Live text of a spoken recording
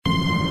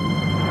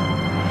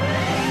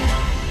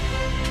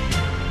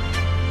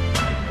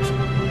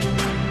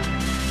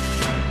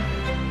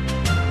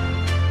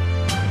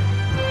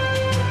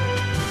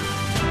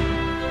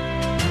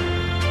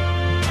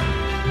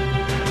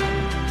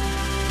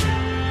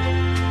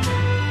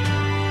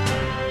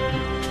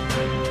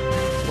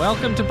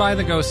Welcome to By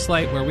the Ghost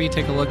Light, where we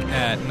take a look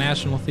at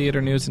national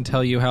theater news and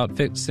tell you how it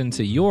fits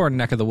into your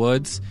neck of the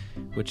woods,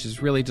 which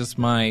is really just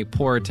my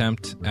poor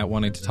attempt at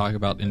wanting to talk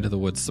about Into the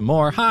Woods some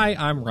more. Hi,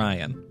 I'm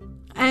Ryan.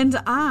 And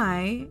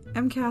I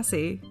am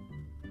Cassie.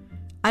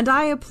 And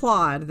I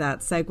applaud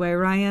that segue,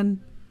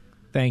 Ryan.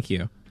 Thank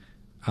you.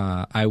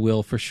 I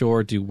will for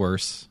sure do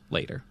worse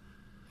later.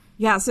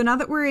 Yeah, so now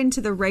that we're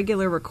into the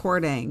regular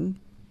recording,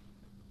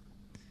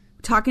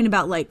 talking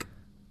about like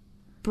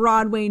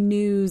Broadway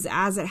news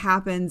as it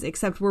happens,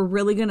 except we're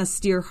really going to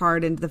steer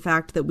hard into the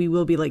fact that we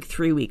will be like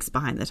 3 weeks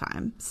behind the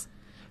times.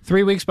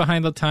 3 weeks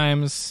behind the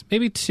times,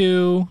 maybe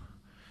 2.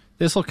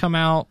 This will come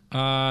out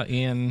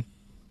in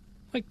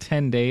like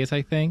 10 days,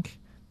 I think.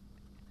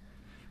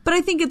 But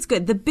I think it's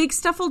good. The big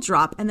stuff will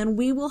drop, and then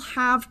we will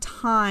have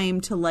time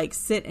to like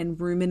sit and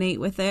ruminate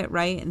with it,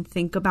 right? And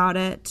think about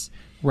it.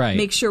 Right.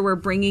 Make sure we're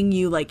bringing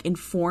you like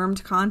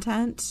informed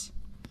content.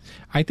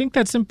 I think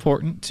that's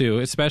important too,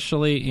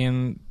 especially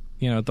in,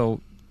 the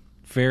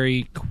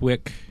very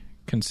quick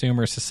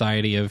consumer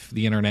society of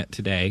the internet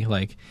today.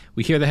 Like,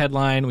 we hear the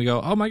headline, we go,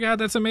 oh my God,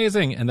 that's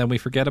amazing. And then we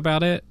forget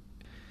about it,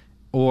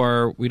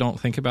 or we don't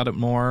think about it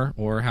more,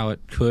 or how it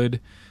could,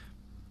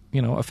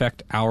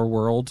 affect our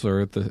worlds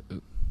or the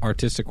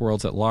artistic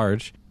worlds at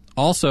large.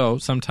 Also,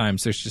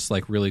 sometimes there's just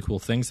like really cool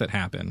things that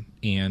happen,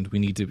 and we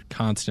need to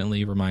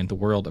constantly remind the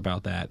world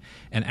about that.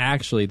 And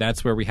actually,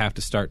 that's where we have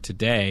to start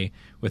today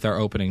with our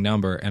opening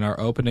number. And our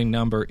opening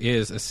number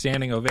is a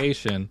standing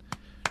ovation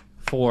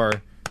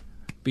for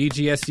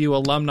BGSU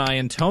alumni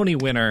and Tony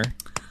winner,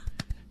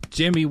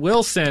 Jimmy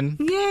Wilson.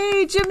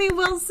 Yay, Jimmy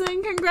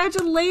Wilson.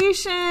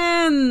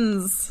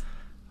 Congratulations.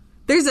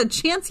 There's a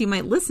chance you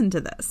might listen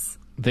to this.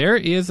 There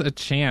is a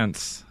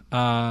chance.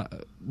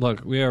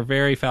 Look, we are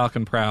very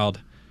Falcon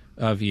proud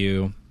of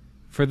you.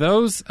 For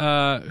those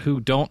who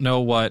don't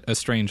know what a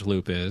strange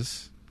loop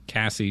is,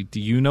 Cassie, do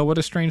you know what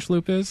a strange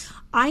loop is?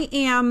 I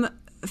am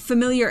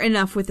familiar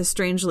enough with a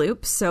strange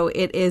loop. So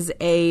it is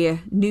a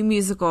new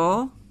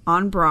musical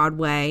on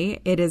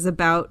Broadway. It is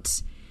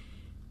about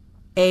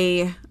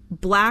a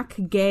black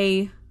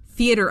gay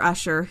theater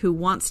usher who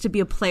wants to be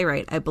a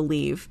playwright, I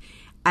believe.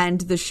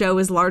 And the show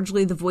is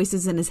largely the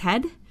voices in his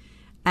head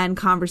and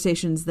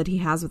conversations that he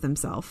has with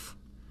himself,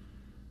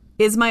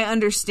 is my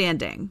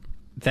understanding.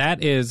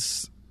 That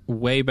is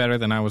way better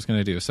than I was going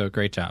to do, so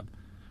great job.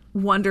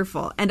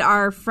 Wonderful. And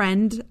our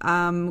friend,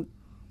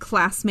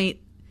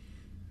 classmate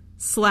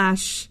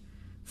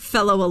 /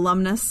 fellow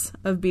alumnus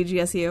of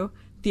BGSU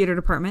Theater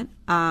Department,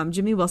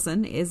 Jimmy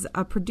Wilson, is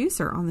a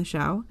producer on the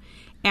show.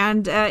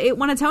 And it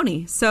won a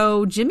Tony.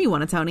 So Jimmy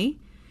won a Tony.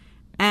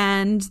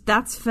 And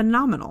that's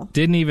phenomenal.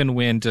 Didn't even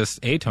win just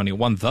a Tony.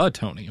 Won the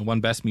Tony.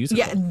 Won Best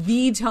Musical. Yeah,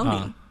 the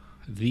Tony.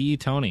 The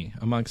Tony,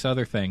 amongst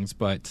other things.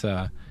 But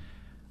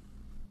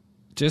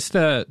just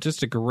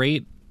a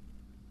great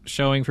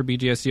showing for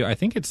BGSU. I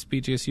think it's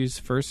BGSU's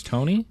first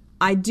Tony.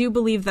 I do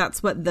believe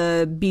that's what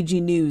the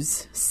BG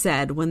News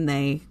said when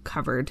they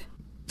covered.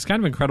 It's kind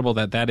of incredible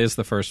that that is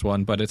the first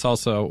one, but it's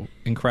also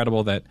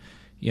incredible that,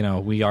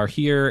 we are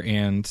here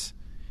and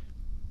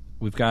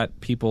we've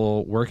got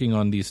people working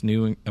on these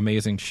new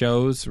amazing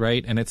shows,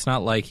 right? And it's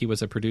not like he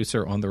was a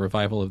producer on the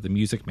revival of The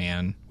Music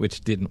Man, which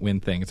didn't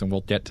win things, and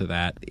we'll get to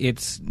that.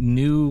 It's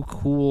new,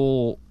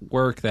 cool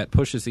work that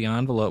pushes the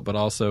envelope, but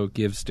also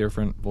gives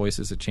different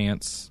voices a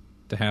chance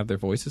to have their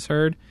voices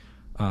heard.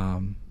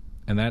 And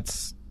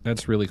that's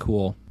really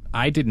cool.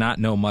 I did not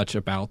know much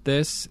about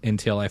this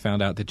until I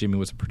found out that Jimmy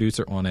was a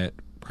producer on it,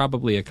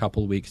 probably a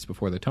couple weeks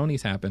before the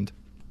Tonys happened.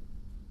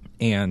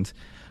 And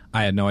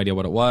I had no idea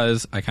what it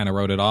was. I kind of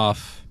wrote it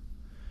off.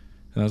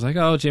 And I was like,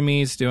 oh,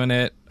 Jimmy's doing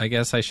it. I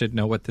guess I should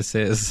know what this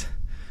is.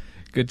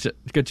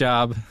 Good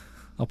job.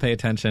 I'll pay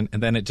attention.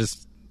 And then it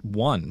just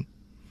won.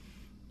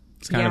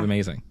 It's kind of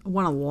amazing.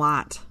 Won a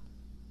lot.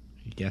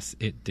 Yes,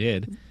 it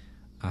did.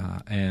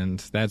 And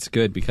that's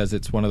good because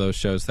it's one of those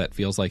shows that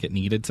feels like it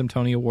needed some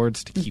Tony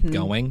Awards to keep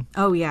going.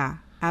 Oh, yeah.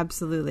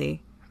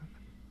 Absolutely.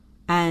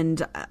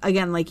 And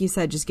again, like you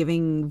said, just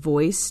giving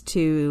voice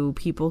to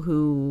people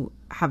who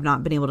have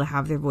not been able to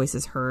have their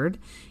voices heard,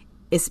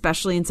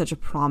 especially in such a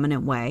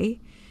prominent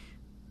way.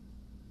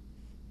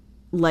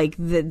 Like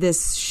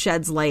this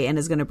sheds light and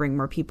is going to bring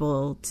more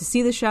people to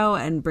see the show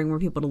and bring more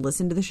people to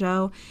listen to the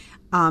show,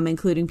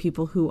 including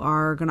people who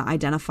are going to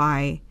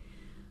identify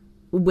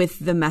with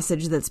the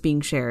message that's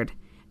being shared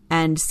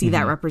and see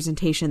that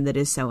representation that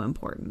is so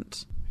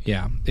important.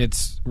 Yeah,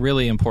 it's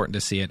really important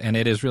to see it. And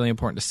it is really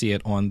important to see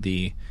it on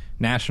the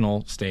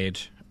national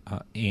stage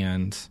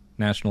and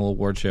national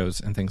award shows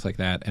and things like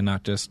that, and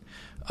not just,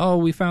 oh,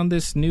 we found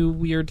this new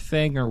weird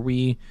thing, or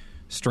we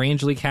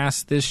strangely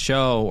cast this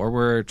show, or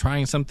we're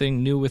trying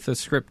something new with a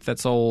script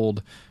that's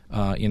old,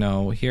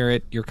 here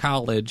at your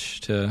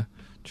college to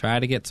try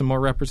to get some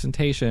more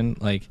representation.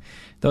 Like,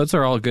 those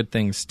are all good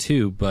things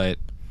too, but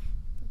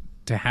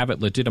to have it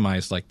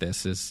legitimized like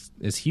this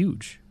is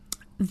huge.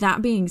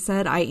 That being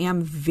said, I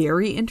am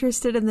very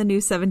interested in the new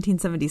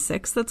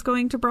 1776 that's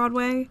going to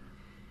Broadway.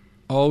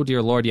 Oh,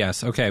 dear Lord,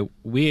 yes. Okay,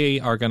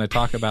 we are going to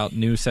talk about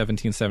new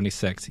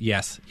 1776.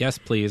 Yes,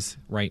 please,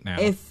 right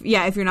now. If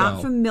you're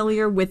not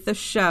familiar with the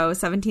show,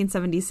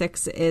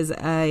 1776 is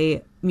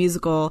a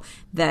musical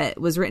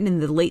that was written in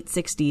the late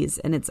 60s,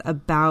 and it's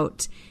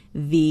about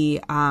the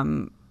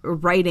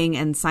writing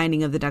and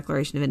signing of the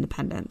Declaration of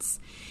Independence.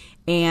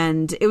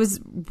 And it was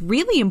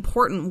really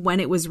important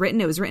when it was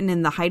written. It was written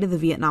in the height of the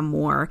Vietnam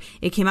War.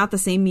 It came out the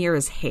same year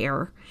as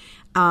Hair.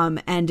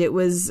 And it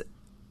was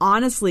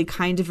honestly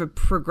kind of a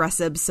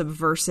progressive,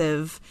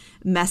 subversive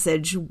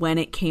message when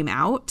it came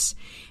out.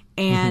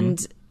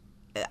 And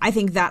I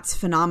think that's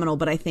phenomenal.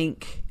 But I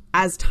think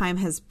as time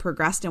has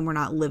progressed and we're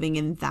not living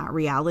in that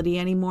reality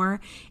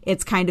anymore,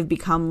 it's kind of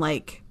become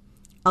like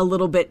a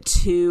little bit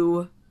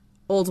too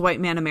old white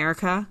man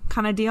America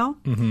kind of deal.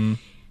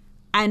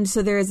 And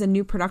so there is a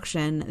new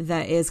production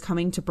that is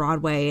coming to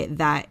Broadway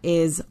that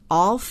is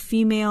all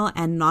female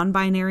and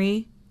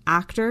non-binary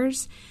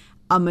actors,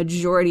 a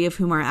majority of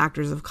whom are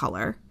actors of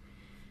color.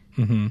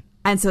 And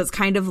so it's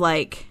kind of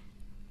like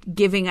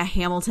giving a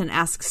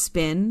Hamilton-esque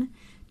spin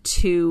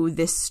to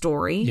this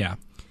story. Yeah.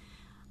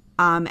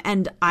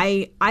 And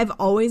I've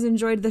always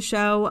enjoyed the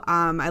show.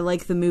 I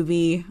like the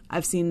movie.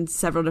 I've seen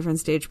several different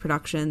stage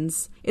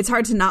productions. It's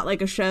hard to not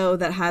like a show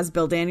that has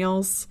Bill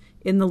Daniels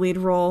in the lead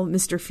role,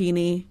 Mr.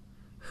 Feeney,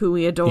 who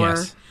we adore.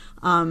 Yes.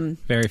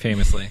 Very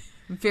famously.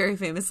 Very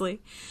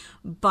famously.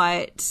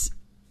 But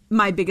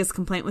my biggest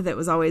complaint with it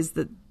was always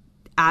that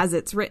as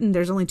it's written,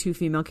 there's only 2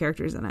 female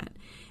characters in it.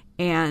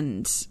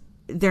 And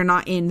they're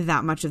not in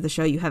that much of the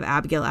show. You have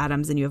Abigail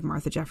Adams and you have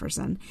Martha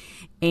Jefferson.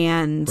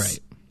 And right.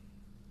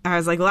 I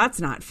was like, well,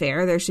 that's not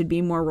fair. There should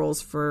be more roles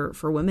for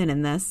women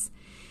in this.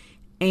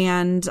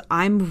 And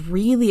I'm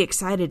really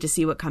excited to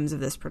see what comes of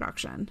this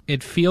production.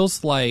 It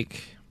feels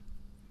like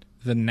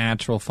the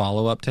natural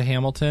follow-up to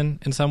Hamilton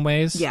in some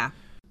ways. Yeah.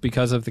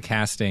 Because of the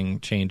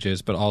casting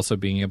changes, but also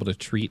being able to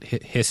treat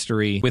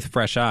history with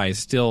fresh eyes,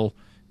 still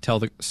tell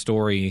the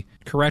story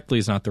correctly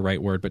is not the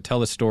right word, but tell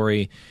the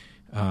story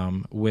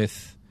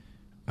with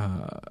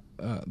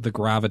the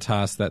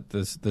gravitas that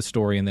the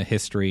story and the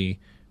history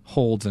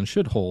holds and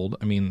should hold.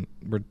 I mean,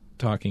 we're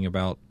talking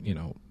about,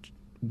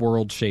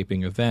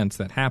 world-shaping events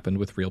that happened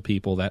with real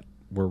people that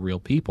were real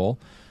people.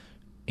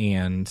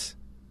 And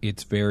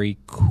it's very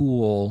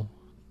cool,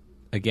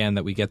 again,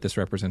 that we get this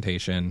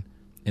representation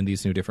in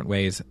these new different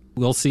ways.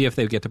 We'll see if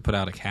they get to put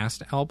out a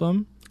cast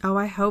album. Oh,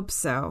 I hope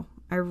so.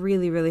 I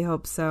really, really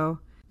hope so.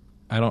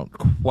 I don't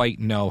quite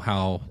know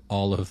how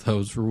all of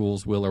those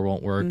rules will or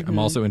won't work. I'm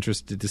also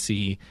interested to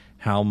see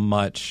how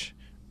much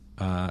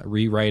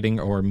rewriting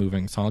or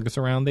moving songs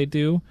around they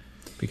do,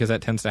 because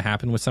that tends to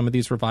happen with some of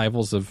these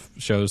revivals of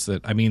shows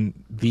that, I mean,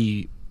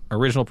 the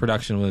original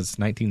production was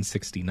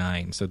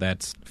 1969, so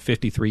that's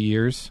 53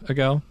 years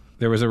ago.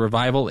 There was a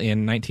revival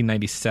in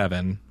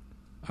 1997,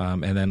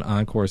 and then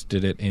Encores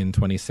did it in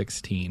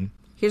 2016.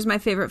 Here's my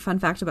favorite fun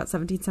fact about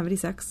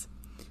 1776,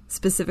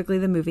 specifically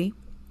the movie.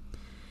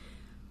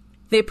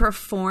 They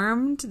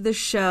performed the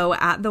show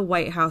at the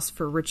White House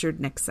for Richard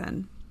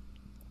Nixon.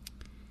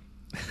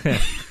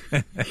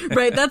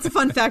 Right, that's a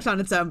fun fact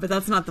on its own, but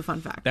that's not the fun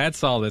fact.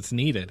 That's all that's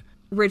needed.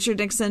 Richard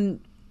Nixon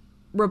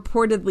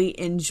reportedly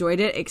enjoyed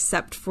it,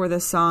 except for the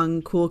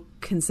song Cool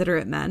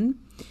Considerate Men,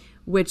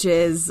 which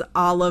is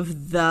all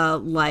of the,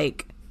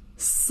 like,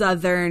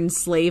 Southern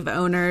slave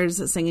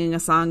owners singing a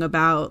song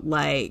about,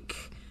 like,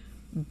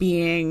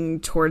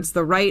 being towards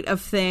the right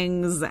of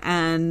things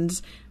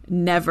and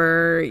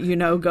never,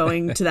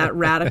 going to that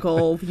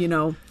radical,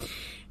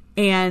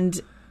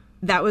 and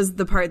that was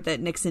the part that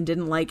Nixon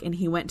didn't like. And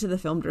he went to the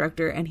film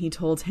director and he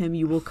told him,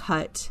 you will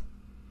cut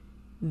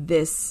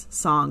this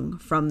song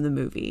from the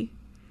movie.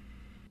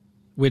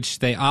 Which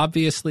they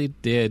obviously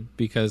did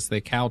because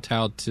they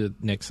kowtowed to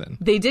Nixon.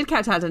 They did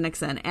kowtow to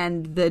Nixon,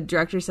 and the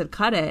director said,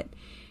 cut it.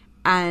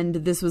 And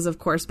this was, of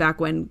course,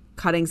 back when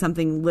cutting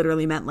something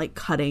literally meant like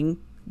cutting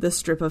the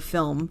strip of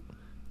film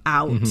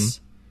out.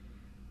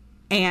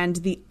 And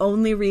the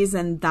only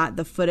reason that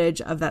the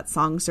footage of that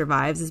song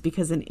survives is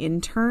because an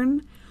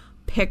intern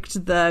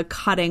picked the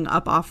cutting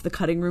up off the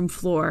cutting room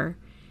floor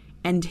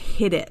and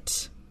hid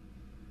it.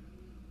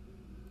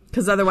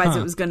 Because otherwise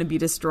it was going to be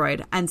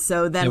destroyed. And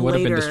so then it would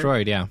have been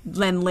destroyed, yeah.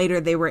 Then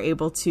later they were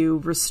able to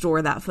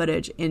restore that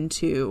footage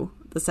into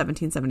the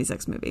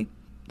 1776 movie.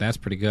 That's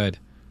pretty good.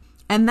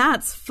 And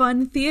that's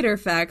fun theater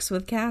facts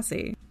with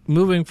Cassie.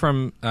 Moving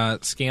from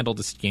scandal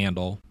to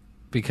scandal,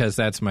 because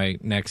that's my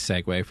next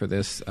segue for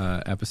this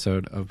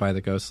episode of By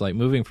the Ghostlight.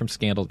 Moving from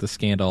scandal to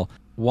scandal,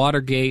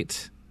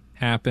 Watergate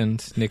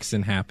happened,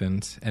 Nixon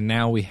happened, and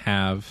now we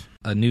have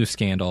a new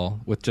scandal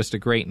with just a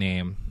great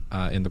name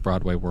in the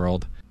Broadway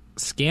world.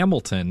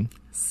 Scamilton.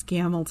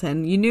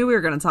 Scamilton. You knew we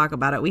were going to talk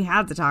about it. We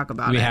had to talk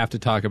about it. We have to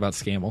talk about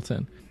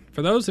Scamilton.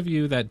 For those of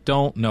you that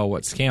don't know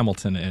what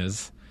Scamilton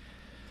is,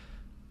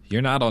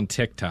 you're not on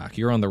TikTok.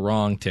 You're on the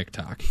wrong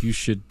TikTok. You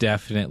should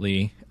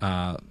definitely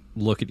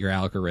look at your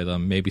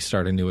algorithm, maybe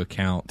start a new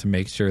account to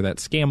make sure that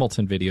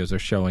Scamilton videos are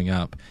showing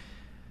up.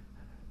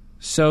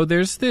 So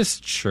there's this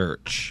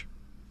church.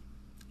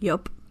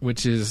 Yup.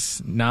 which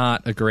is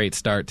not a great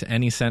start to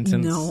any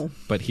sentence. No.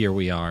 But here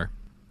we are.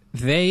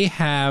 They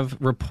have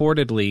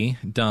reportedly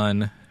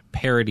done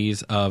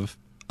parodies of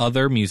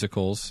other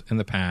musicals in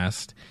the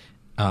past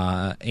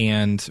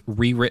and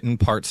rewritten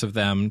parts of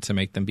them to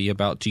make them be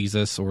about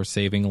Jesus or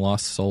saving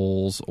lost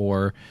souls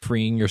or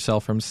freeing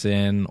yourself from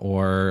sin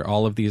or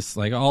all of these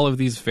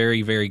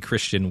very, very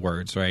Christian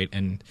words, right?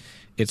 And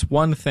it's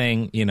one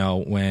thing,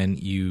 when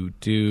you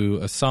do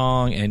a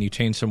song and you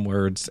change some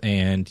words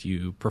and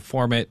you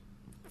perform it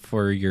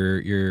for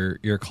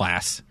your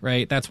class,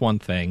 right? That's one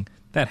thing.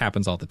 That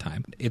happens all the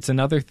time. It's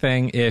another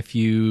thing if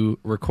you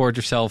record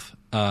yourself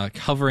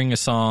covering a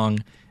song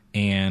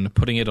and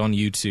putting it on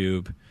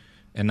YouTube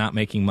and not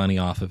making money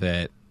off of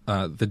it.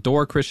 The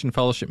Door Christian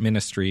Fellowship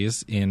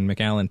Ministries in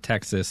McAllen,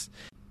 Texas,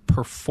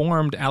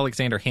 performed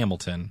Alexander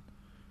Hamilton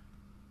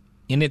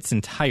in its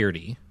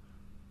entirety,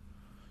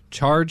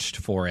 charged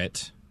for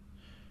it,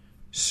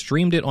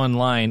 streamed it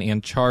online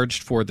and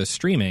charged for the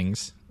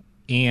streamings,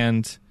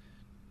 and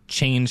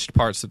changed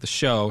parts of the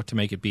show to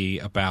make it be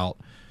about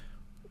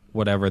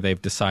whatever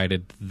they've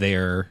decided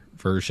their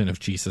version of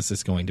Jesus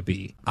is going to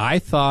be. I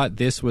thought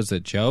this was a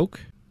joke.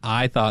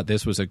 I thought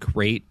this was a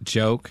great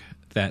joke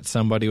that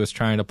somebody was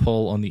trying to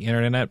pull on the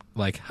internet,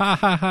 like, ha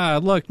ha ha,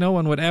 look, no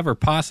one would ever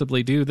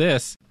possibly do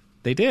this.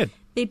 They did.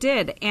 They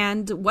did.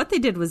 And what they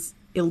did was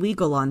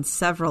illegal on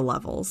several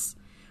levels.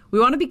 We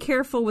want to be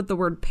careful with the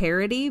word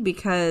parody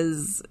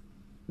because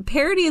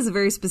parody is a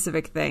very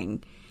specific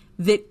thing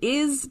that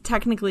is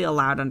technically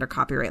allowed under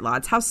copyright law.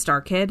 It's how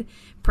Star Kid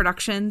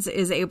Productions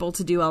is able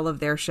to do all of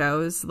their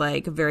shows,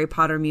 like a Harry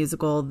Potter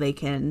musical. They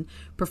can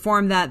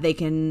perform that. They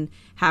can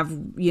have,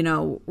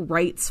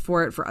 rights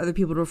for it for other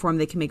people to perform.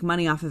 They can make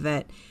money off of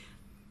it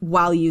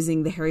while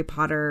using the Harry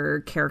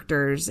Potter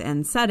characters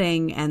and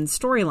setting and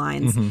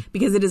storylines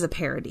because it is a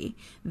parody.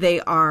 They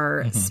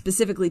are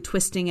specifically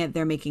twisting it.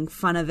 They're making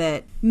fun of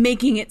it,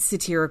 making it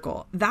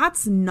satirical.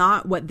 That's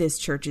not what this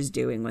church is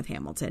doing with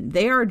Hamilton.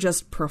 They are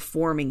just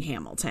performing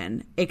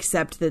Hamilton,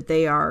 except that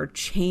they are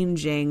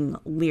changing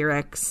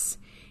lyrics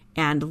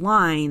and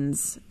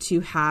lines to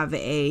have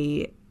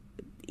a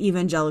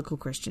evangelical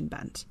Christian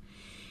bent.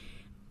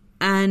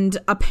 And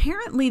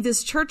apparently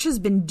this church has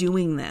been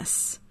doing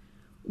this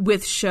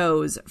with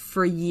shows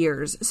for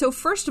years. So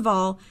first of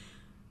all,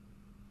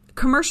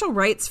 commercial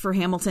rights for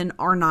Hamilton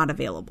are not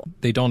available.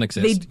 They don't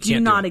exist. They do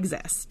not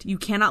exist. You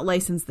cannot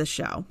license the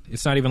show.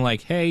 It's not even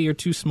like, hey, you're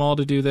too small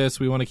to do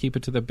this. We want to keep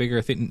it to the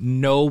bigger thing.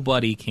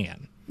 Nobody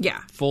can. Yeah.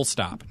 Full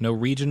stop. No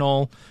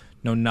regional,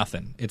 no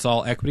nothing. It's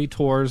all equity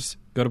tours.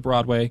 Go to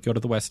Broadway, go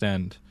to the West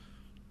End.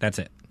 That's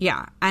it.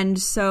 Yeah.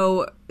 And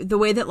so the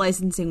way that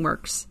licensing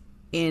works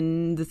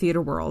in the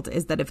theater world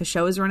is that if a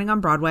show is running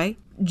on Broadway,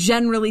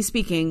 generally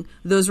speaking,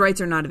 those rights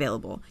are not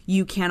available.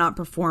 You cannot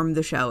perform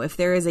the show. If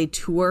there is a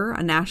tour,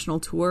 a national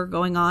tour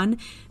going on,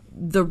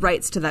 the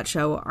rights to that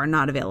show are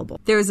not available.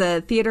 There's a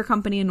theater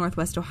company in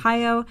Northwest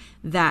Ohio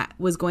that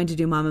was going to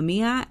do Mamma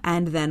Mia,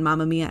 and then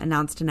Mamma Mia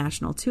announced a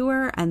national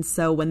tour, and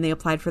so when they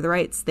applied for the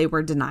rights, they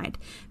were denied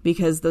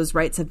because those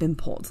rights have been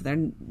pulled.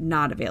 They're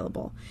not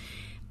available.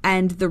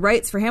 And the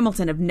rights for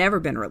Hamilton have never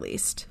been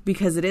released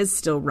because it is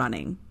still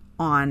running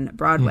on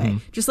Broadway.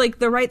 Just like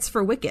the rights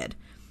for Wicked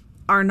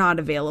are not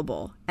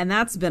available. And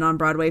that's been on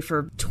Broadway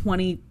for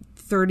 20,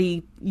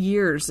 30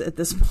 years at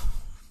this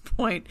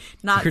point.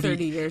 Not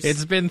 30 years.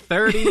 It's been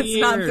 30 years.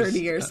 It's not 30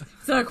 years.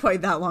 It's not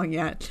quite that long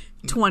yet.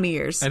 20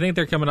 years. I think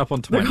they're coming up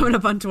on 20. They're coming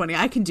up on 20.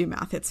 I can do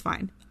math. It's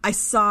fine. I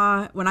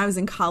saw when I was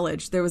in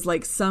college, there was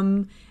like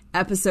some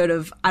episode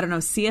of, I don't know,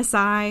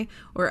 CSI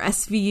or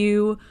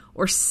SVU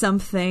or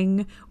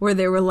something where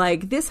they were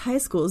like, this high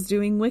school is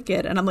doing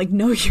Wicked. And I'm like,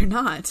 no, you're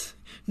not.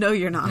 No,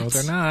 you're not. No,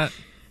 they're not.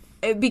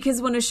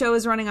 Because when a show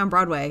is running on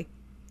Broadway,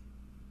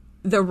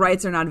 the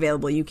rights are not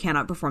available. You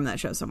cannot perform that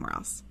show somewhere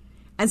else.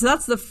 And so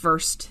that's the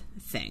first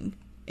thing,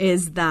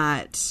 is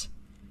that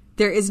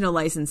there is no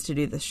license to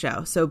do this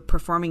show. So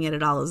performing it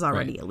at all is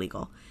already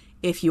illegal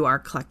if you are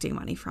collecting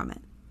money from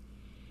it.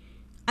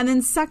 And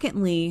then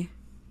secondly,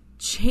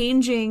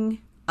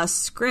 changing a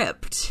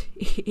script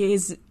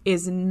is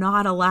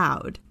not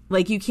allowed.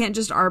 Like, you can't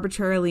just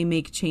arbitrarily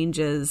make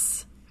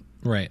changes.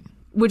 Right.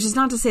 Which is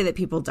not to say that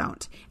people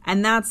don't.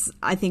 And that's,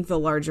 I think, the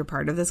larger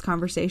part of this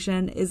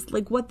conversation is,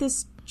 like, what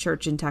this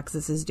church in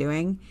Texas is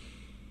doing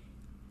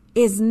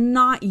is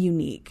not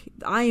unique.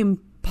 I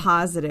am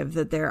positive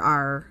that there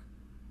are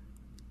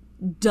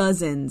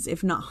dozens,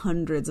 if not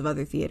hundreds, of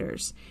other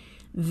theaters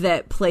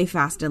that play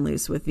fast and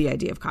loose with the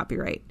idea of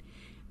copyright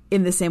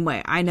in the same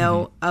way. I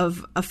know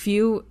of a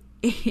few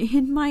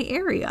in my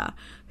area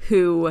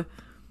who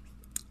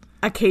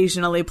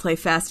occasionally play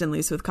fast and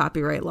loose with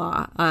copyright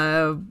law.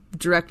 A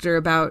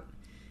director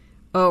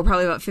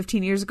probably about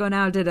 15 years ago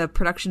now did a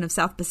production of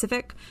South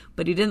Pacific,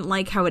 but he didn't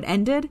like how it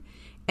ended.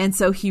 And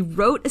so he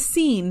wrote a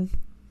scene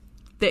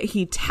that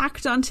he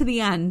tacked onto the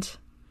end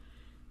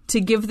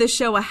to give the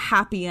show a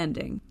happy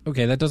ending.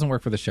 Okay, that doesn't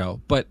work for the show,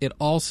 but it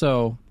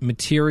also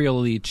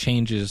materially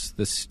changes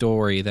the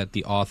story that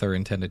the author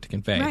intended to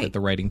convey, that the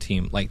writing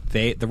team,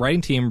 the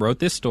writing team wrote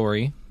this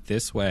story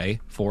this way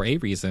for a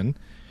reason,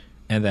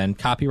 And then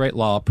copyright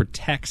law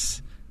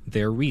protects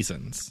their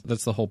reasons.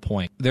 That's the whole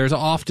point. There's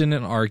often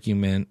an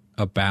argument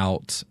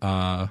about,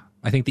 I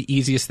think the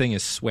easiest thing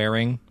is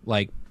swearing,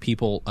 like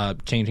people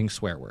changing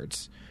swear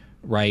words,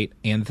 right?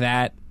 And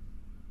that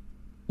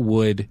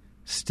would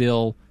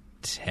still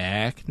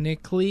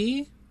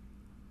technically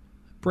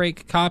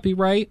break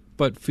copyright,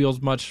 but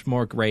feels much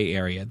more gray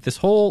area. This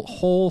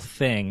whole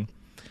thing,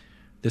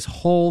 this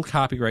whole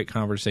copyright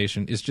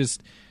conversation is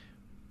just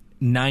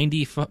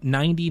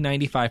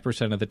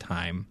 95% of the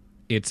time,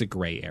 it's a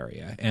gray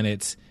area. And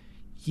it's,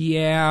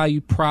 yeah,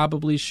 you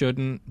probably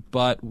shouldn't,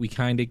 but we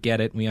kind of get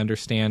it. And we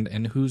understand.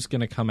 And who's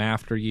going to come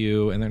after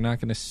you? And they're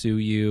not going to sue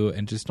you.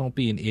 And just don't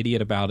be an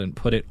idiot about it and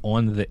put it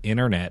on the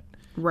internet,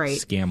 right?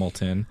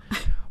 Scamilton.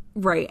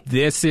 Right.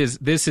 This is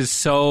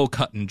so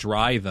cut and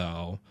dry,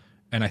 though.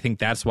 And I think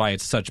that's why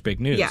it's such big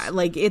news. Yeah,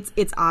 like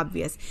it's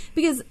obvious.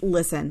 Because,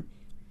 listen,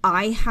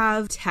 I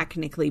have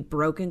technically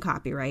broken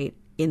copyright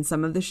in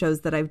some of the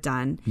shows that I've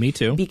done. Me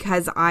too.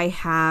 Because I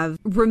have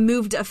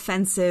removed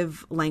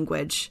offensive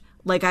language.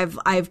 Like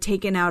I've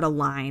taken out a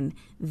line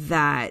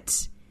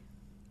that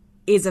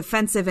is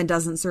offensive and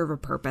doesn't serve a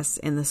purpose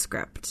in the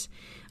script.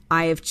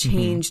 I have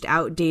changed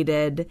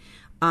outdated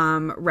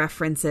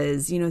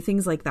references,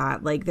 things like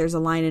that. Like there's a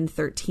line in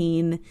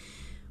 13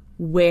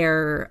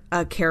 where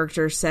a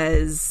character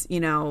says,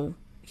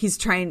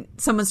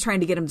 someone's trying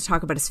to get him to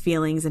talk about his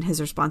feelings, and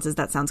his response is,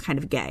 that sounds kind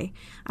of gay.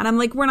 And I'm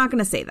like, we're not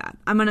going to say that.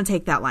 I'm going to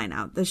take that line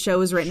out. The show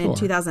was written in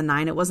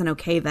 2009. It wasn't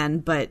okay then,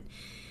 but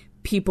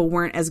people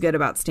weren't as good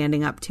about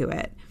standing up to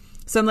it.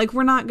 So I'm like,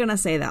 we're not going to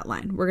say that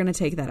line. We're going to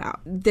take that out.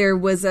 There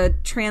was a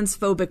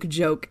transphobic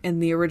joke in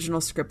the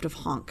original script of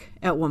Honk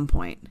at one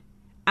point.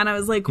 And I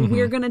was like,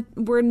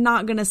 we're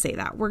not going to say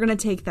that. We're going to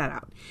take that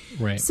out.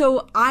 Right.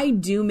 So I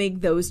do make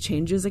those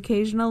changes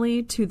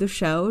occasionally to the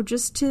show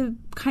just to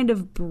kind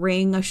of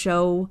bring a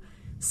show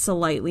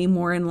slightly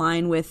more in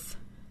line with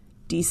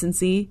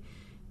decency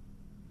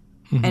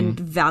and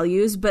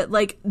values. But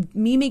like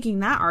me making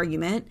that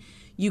argument,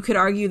 you could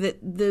argue that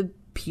the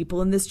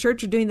people in this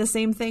church are doing the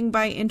same thing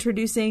by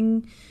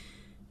introducing,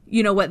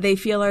 what they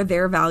feel are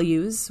their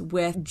values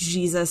with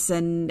Jesus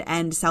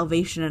and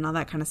salvation and all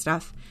that kind of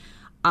stuff.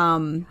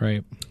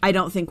 Right. I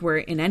don't think we're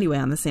in any way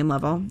on the same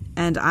level,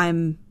 and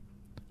I'm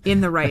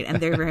in the right and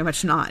they're very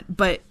much not,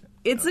 but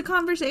it's a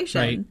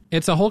conversation. Right.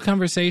 It's a whole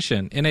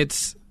conversation, and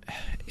it's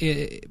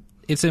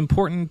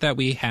important that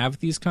we have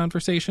these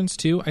conversations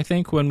too. I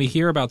think when we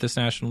hear about this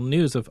national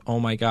news of,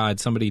 oh my God,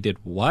 somebody did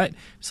what?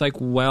 It's like,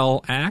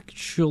 well,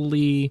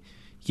 actually,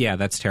 yeah,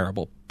 that's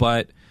terrible.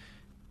 But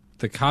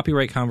the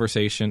copyright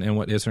conversation and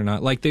what is or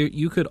not, like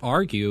you could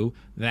argue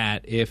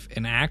that if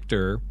an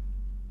actor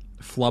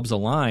flubs a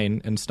line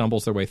and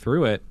stumbles their way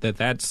through it,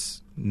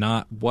 that's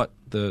not what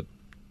the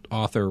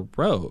author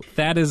wrote.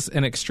 That is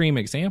an extreme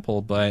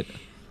example, but...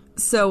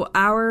 So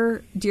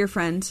our dear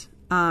friend,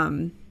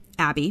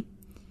 Abby,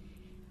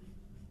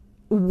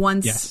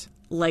 once,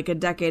 like a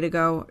decade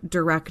ago,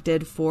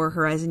 directed for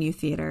Horizon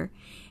Youth Theater,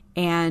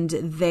 and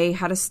they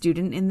had a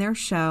student in their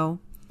show.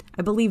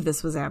 I believe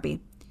this was Abby.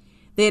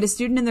 They had a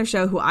student in their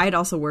show who I had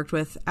also worked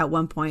with at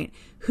one point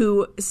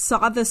who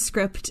saw the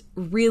script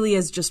really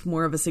as just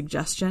more of a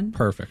suggestion.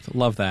 Perfect.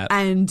 Love that.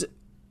 And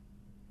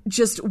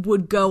just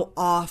would go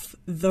off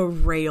the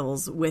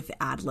rails with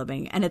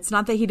ad-libbing. And it's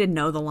not that he didn't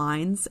know the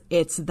lines.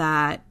 It's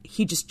that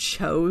he just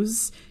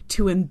chose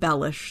to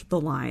embellish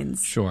the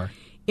lines. Sure.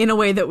 In a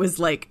way that was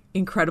like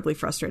incredibly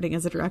frustrating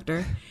as a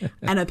director.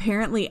 And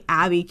apparently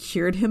Abby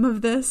cured him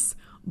of this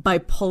by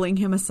pulling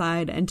him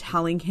aside and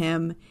telling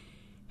him,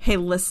 hey,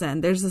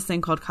 listen, there's this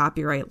thing called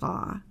copyright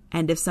law.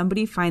 And if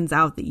somebody finds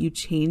out that you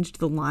changed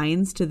the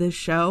lines to this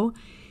show,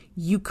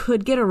 you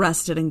could get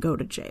arrested and go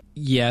to jail.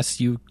 Yes,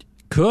 you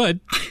could.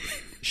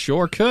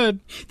 Sure could.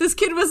 This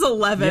kid was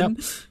 11.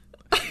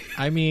 Yep.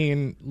 I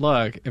mean,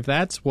 look, if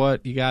that's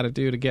what you got to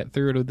do to get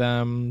through to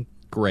them,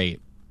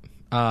 great.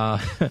 But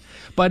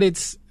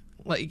it's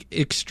like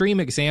extreme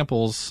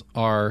examples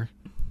are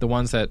the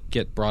ones that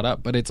get brought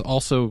up, but it's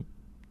also,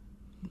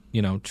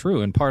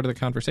 true and part of the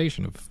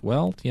conversation of,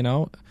 well,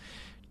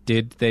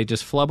 did they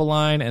just flub a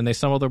line and they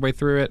stumbled their way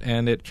through it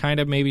and it kind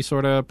of maybe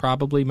sort of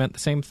probably meant the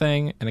same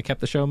thing and it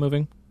kept the show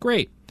moving?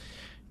 Great.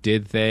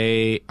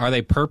 Are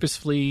they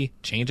purposefully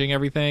changing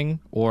everything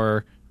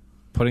or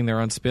putting their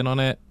own spin on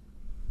it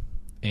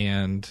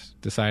and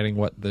deciding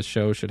what the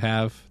show should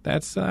have?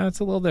 That's a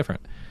little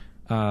different.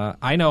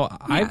 I know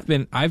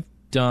I've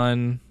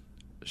done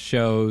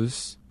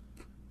shows,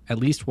 at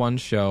least one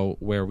show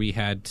where we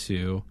had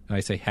to, and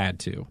I say had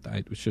to,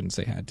 I shouldn't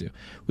say had to.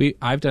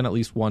 I've done at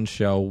least one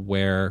show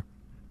where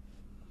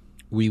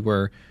we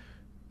were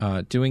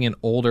doing an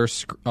older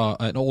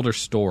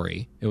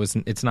story.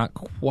 It's not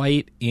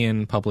quite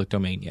in public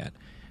domain yet,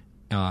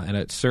 and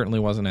it certainly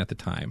wasn't at the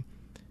time.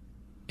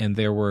 And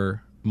there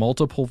were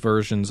multiple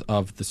versions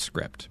of the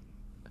script,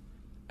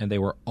 and they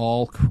were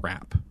all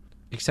crap,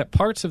 except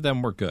parts of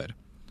them were good.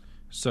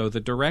 So the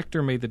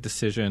director made the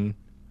decision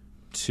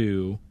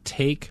to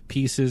take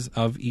pieces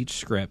of each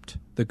script,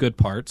 the good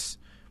parts,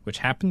 which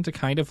happened to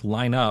kind of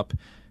line up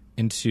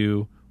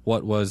into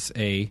what was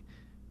a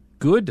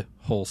good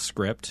whole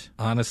script,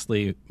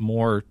 honestly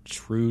more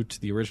true to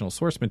the original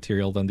source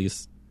material than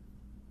these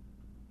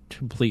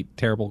complete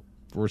terrible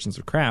versions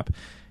of crap,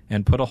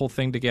 and put a whole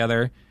thing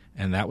together,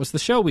 and that was the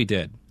show we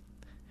did.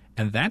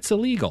 And that's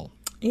illegal.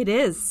 It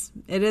is.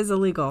 It is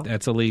illegal.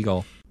 That's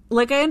illegal.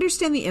 Like, I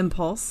understand the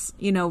impulse,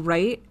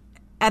 right?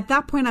 At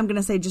that point, I'm going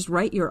to say just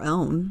write your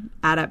own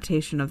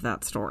adaptation of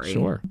that story.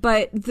 Sure.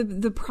 But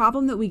the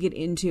problem that we get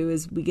into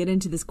is we get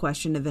into this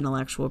question of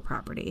intellectual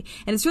property.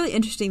 And it's really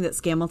interesting that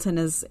Scamilton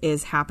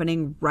is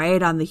happening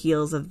right on the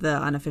heels of the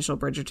unofficial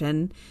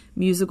Bridgerton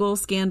musical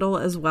scandal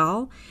as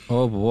well.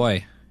 Oh,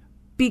 boy.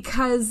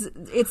 Because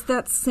it's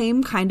that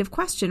same kind of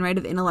question, right,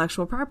 of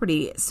intellectual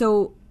property.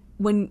 So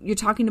when you're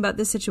talking about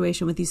this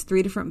situation with these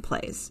 3 different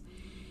plays,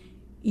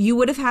 you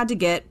would have had to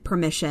get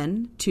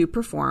permission to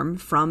perform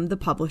from the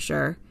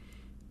publisher.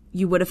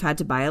 You would have had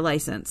to buy a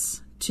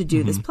license to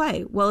do this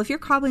play. Well, if you're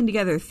cobbling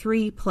together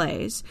 3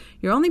 plays,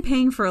 you're only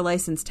paying for a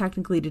license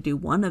technically to do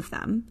one of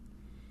them.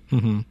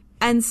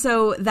 And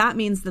so that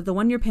means that the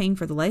one you're paying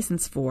for the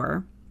license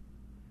for,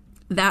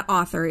 that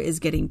author is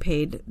getting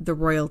paid the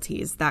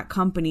royalties. That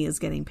company is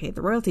getting paid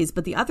the royalties,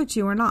 but the other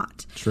 2 are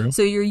not. True.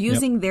 So you're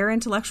using their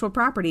intellectual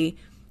property,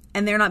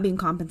 and they're not being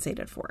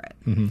compensated for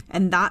it.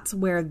 And that's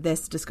where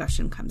this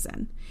discussion comes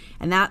in.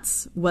 And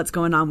that's what's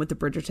going on with the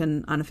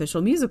Bridgerton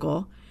unofficial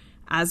musical,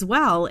 as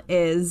well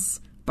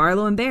is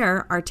Barlow and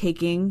Bear are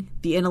taking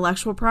the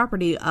intellectual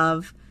property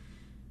of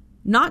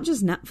not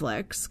just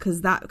Netflix,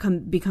 because that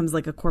becomes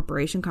like a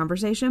corporation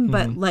conversation,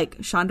 but like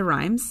Shonda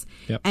Rhimes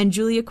and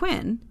Julia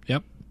Quinn.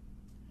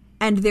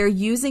 And they're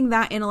using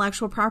that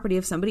intellectual property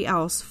of somebody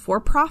else for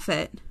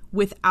profit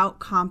without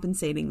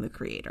compensating the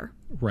creator.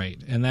 Right.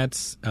 And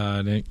that's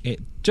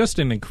just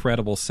an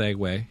incredible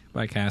segue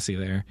by Cassie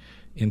there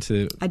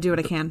into... I do what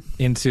I can.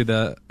 Into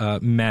the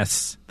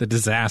mess, the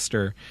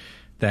disaster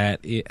that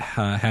it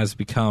has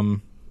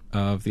become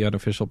of the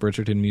unofficial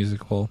Bridgerton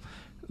musical.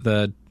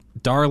 The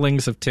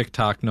darlings of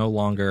TikTok no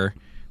longer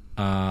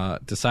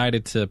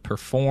decided to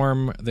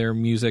perform their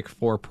music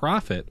for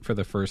profit for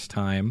the first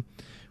time,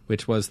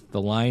 which was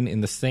the line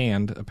in the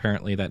sand,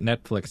 apparently, that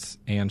Netflix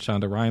and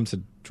Shonda Rhimes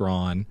had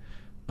drawn,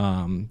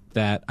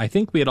 that I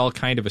think we had all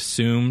kind of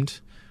assumed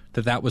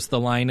that was the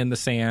line in the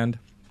sand,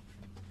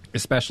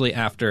 especially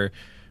after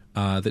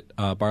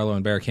Barlow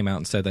and Bear came out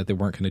and said that they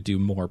weren't going to do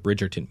more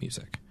Bridgerton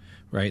music,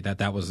 right?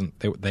 That wasn't,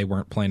 they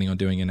weren't planning on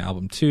doing an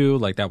album 2,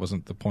 like that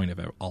wasn't the point of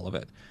all of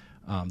it.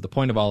 The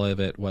point of all of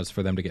it was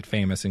for them to get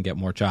famous and get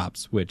more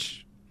jobs,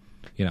 which,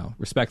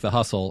 respect the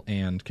hustle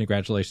and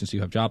congratulations, you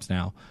have jobs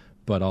now.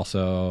 But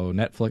also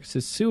Netflix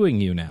is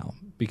suing you now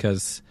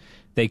because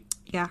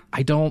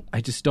I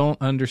just don't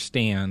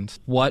understand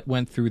what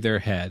went through their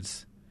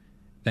heads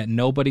that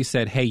nobody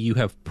said, hey, you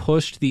have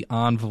pushed the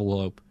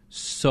envelope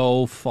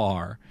so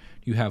far.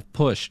 You have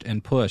pushed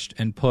and pushed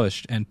and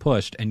pushed and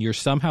pushed, and you're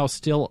somehow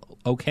still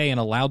okay and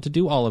allowed to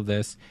do all of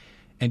this,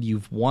 and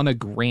you've won a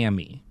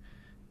Grammy.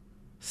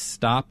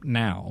 Stop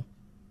now.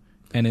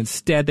 And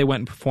instead they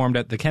went and performed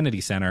at the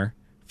Kennedy Center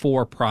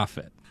for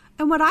profit.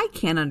 And what I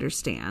can't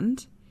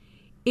understand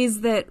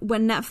is that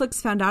when Netflix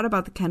found out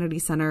about the Kennedy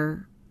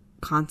Center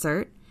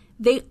concert,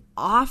 they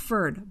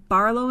offered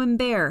Barlow and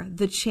Bear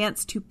the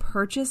chance to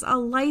purchase a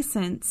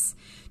license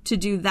to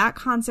do that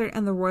concert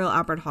and the Royal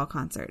Albert Hall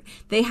concert.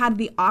 They had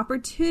the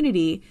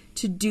opportunity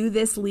to do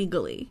this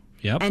legally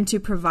and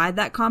to provide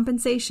that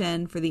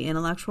compensation for the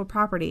intellectual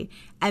property.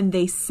 And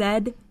they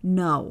said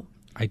no.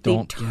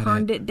 They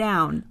turned it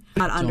down.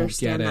 I don't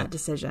understand that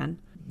decision.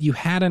 You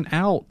had an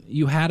out.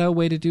 You had a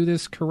way to do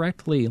this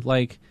correctly.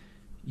 Like,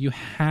 you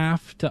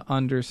have to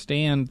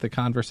understand the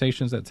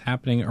conversations that's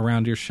happening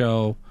around your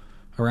show,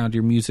 around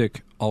your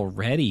music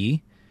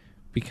already,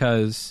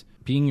 because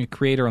being a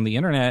creator on the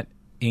internet,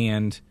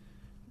 and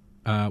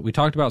we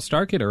talked about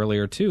Starkid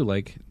earlier too,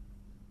 like,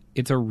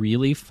 it's a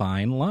really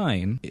fine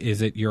line.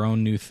 Is it your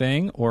own new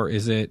thing, or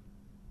is it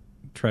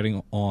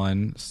treading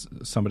on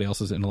somebody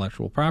else's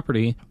intellectual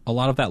property? A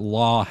lot of that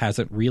law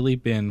hasn't really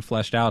been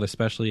fleshed out,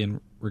 especially in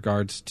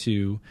regards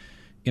to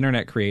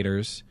internet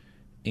creators.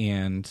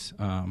 And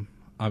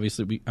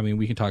obviously,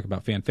 we can talk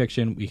about fan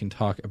fiction, we can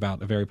talk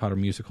about a Harry Potter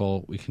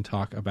musical, we can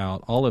talk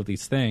about all of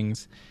these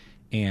things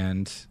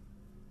and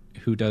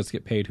who does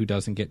get paid, who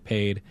doesn't get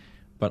paid.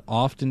 But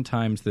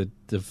oftentimes the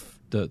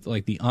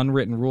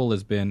unwritten rule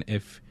has been,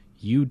 if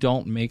you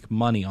don't make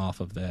money off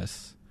of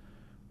this,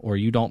 or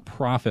you don't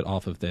profit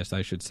off of this,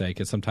 I should say,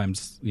 because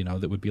sometimes,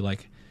 that would be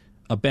like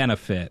a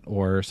benefit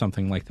or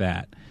something like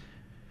that,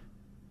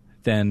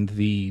 then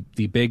the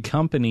big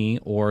company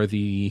or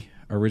the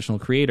original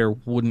creator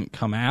wouldn't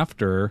come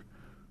after,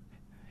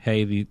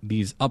 hey,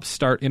 these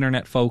upstart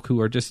internet folk who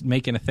are just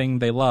making a thing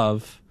they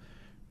love,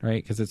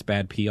 right? Because it's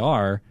bad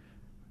PR.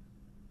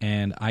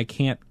 And I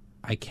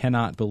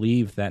cannot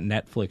believe that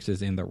Netflix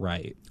is in the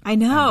right. I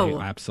know. And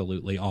they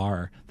absolutely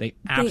are. They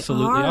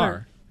absolutely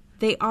are.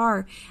 They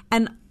are.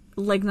 And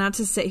like, not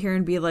to sit here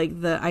and be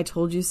like the I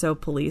told you so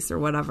police or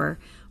whatever,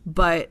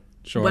 but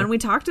when we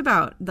talked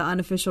about the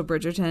unofficial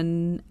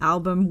Bridgerton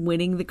album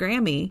winning the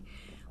Grammy,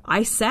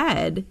 I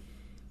said,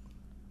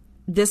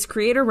 this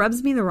creator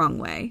rubs me the wrong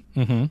way.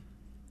 Mm-hmm.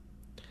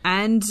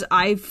 And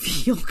I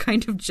feel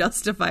kind of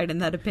justified in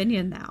that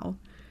opinion now.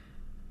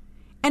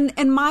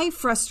 And my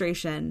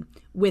frustration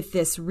with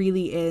this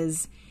really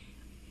is,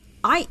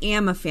 I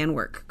am a fan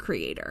work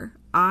creator.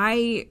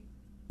 I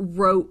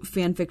wrote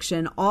fan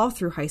fiction all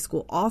through high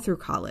school, all through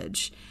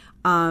college.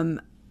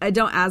 I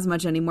don't as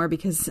much anymore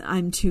because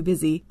I'm too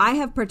busy. I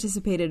have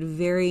participated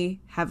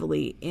very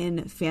heavily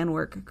in fan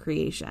work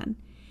creation.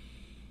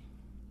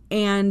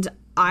 And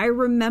I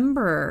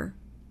remember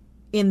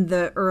in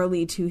the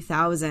early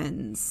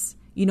 2000s,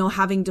 you know,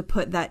 having to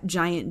put that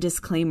giant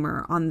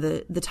disclaimer on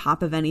the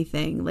top of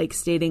anything, like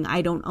stating,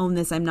 I don't own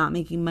this, I'm not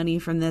making money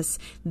from this,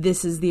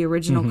 this is the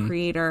original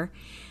creator.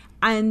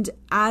 And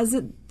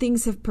as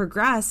things have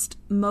progressed,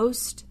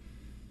 most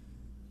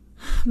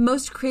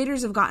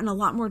creators have gotten a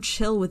lot more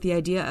chill with the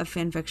idea of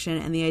fan fiction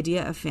and the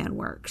idea of fan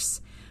works.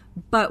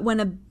 But when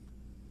a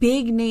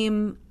big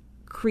name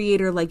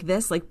creator like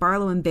this, like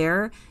Barlow and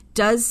Bear,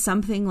 does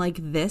something like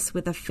this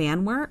with a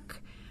fan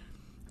work,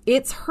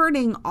 it's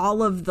hurting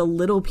all of the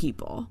little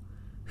people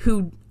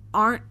who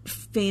aren't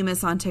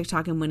famous on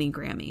TikTok and winning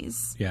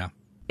Grammys. Yeah.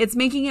 It's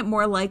making it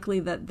more likely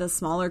that the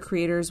smaller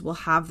creators will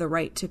have the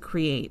right to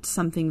create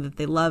something that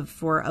they love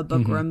for a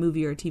book or a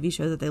movie or a TV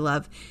show that they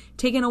love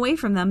taken away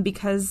from them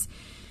because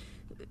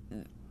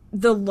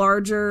the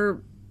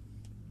larger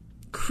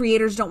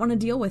creators don't want to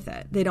deal with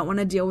it. They don't want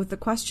to deal with the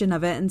question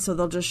of it, and so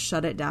they'll just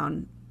shut it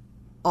down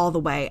all the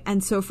way.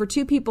 And so for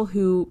two people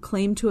who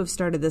claim to have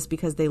started this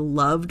because they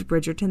loved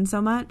Bridgerton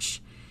so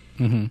much,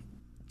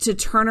 to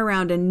turn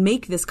around and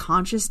make this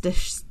conscious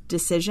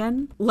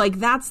decision, like,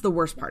 that's the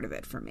worst part of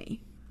it for me.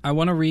 I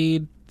want to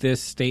read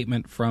this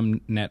statement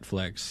from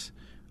Netflix,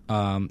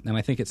 and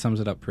I think it sums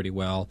it up pretty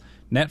well.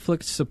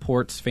 Netflix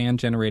supports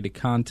fan-generated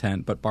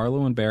content, but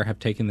Barlow and Bear have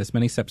taken this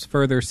many steps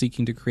further,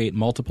 seeking to create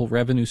multiple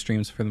revenue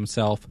streams for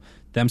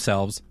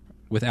themselves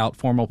without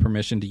formal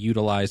permission to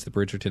utilize the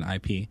Bridgerton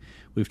IP.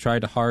 We've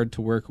tried hard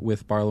to work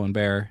with Barlow and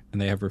Bear, and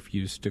they have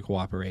refused to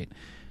cooperate.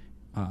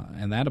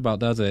 And that about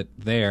does it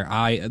there.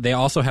 They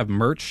also have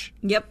merch.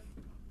 Yep.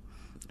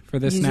 For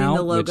this Using now,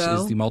 the which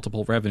logo. is the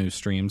multiple revenue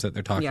streams that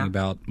they're talking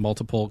about,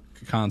 multiple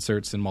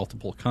concerts in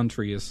multiple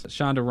countries.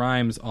 Shonda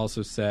Rhimes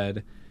also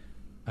said,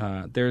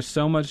 there's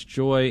so much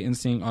joy in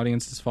seeing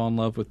audiences fall in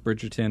love with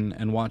Bridgerton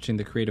and watching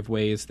the creative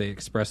ways they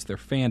express their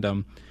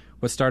fandom.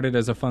 What started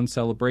as a fun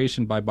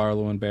celebration by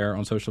Barlow and Bear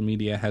on social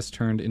media has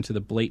turned into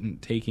the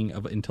blatant taking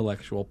of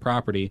intellectual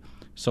property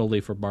solely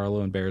for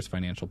Barlow and Bear's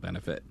financial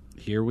benefit.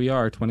 Here we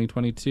are,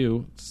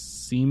 2022.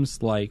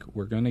 Seems like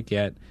we're going to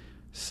get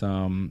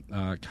some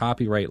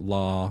copyright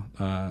law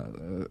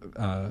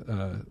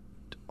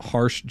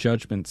harsh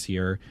judgments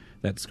here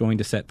that's going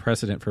to set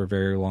precedent for a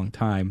very long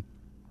time.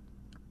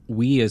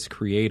 We as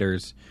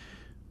creators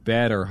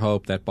better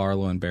hope that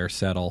Barlow and Bear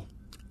settle.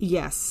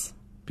 Yes.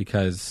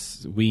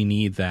 Because we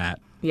need that.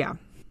 Yeah.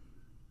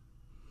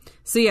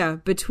 So yeah,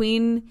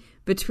 between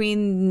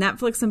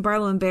Netflix and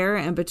Barlow and Bear,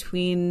 and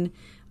between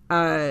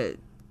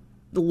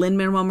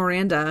Lin-Manuel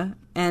Miranda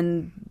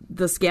and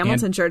the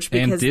Scamilton Church,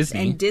 because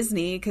and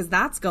Disney, because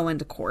that's going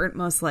to court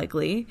most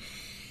likely.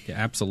 Yeah,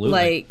 absolutely.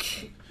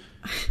 Like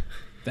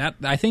that,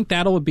 I think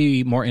that'll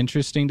be more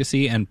interesting to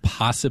see, and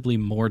possibly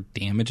more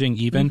damaging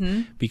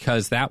even,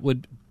 because that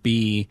would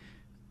be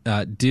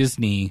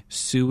Disney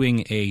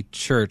suing a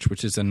church,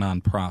 which is a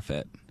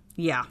nonprofit.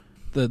 Yeah.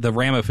 The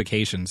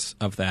ramifications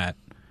of that,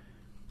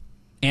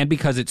 and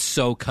because it's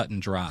so cut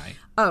and dry.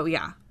 Oh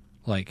yeah.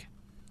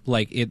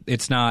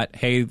 It's not,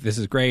 hey, this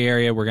is gray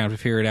area, we're going to have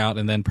to figure it out,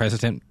 and then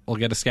precedent will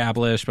get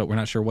established, but we're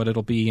not sure what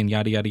it'll be, and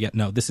yada, yada, yada.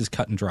 No, this is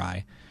cut and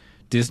dry.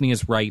 Disney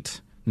is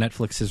right.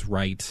 Netflix is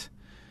right.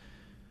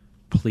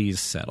 Please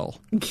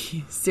settle.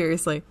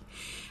 Seriously.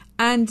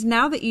 And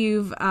now that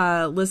you've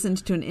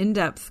listened to an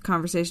in-depth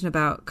conversation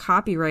about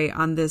copyright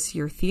on this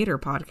Your Theater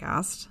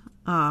podcast,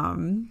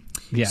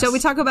 yes. Shall we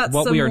talk about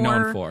what some we are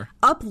more known for?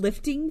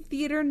 Uplifting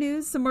theater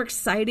news, some more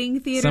exciting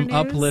theater news?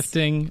 Some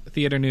uplifting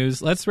theater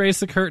news. Let's raise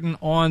the curtain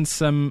on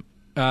some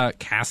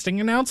casting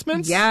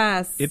announcements.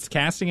 Yes. It's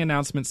casting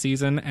announcement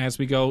season as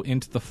we go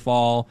into the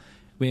fall.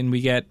 When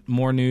we get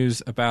more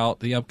news about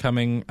the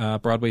upcoming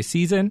Broadway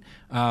season,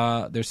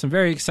 there's some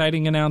very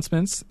exciting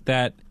announcements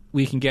that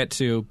we can get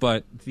to,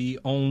 but the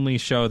only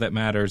show that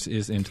matters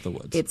is Into the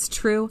Woods. It's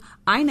true.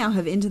 I now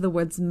have Into the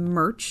Woods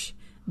merch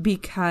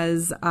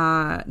because,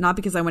 not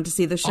because I went to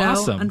see the show,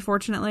 awesome.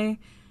 Unfortunately.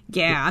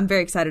 Yeah, I'm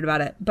very excited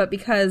about it. But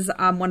because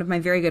one of my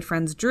very good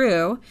friends,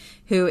 Drew,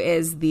 who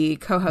is the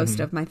co-host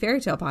of my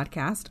fairy tale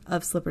podcast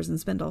of Slippers and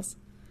Spindles,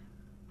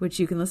 which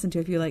you can listen to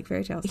if you like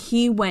fairy tales,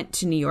 he went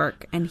to New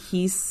York and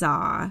he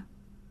saw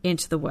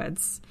Into the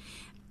Woods.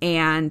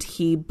 And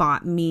he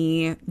bought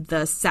me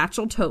the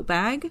satchel tote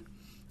bag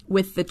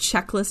with the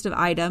checklist of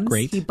items.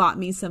 Great. He bought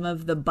me some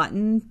of the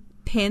button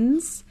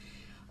pins.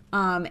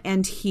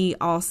 And he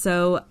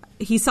saw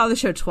the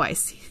show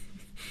twice.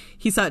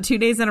 He saw it 2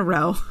 days in a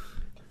row.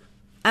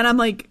 And I'm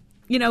like,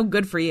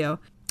 good for you.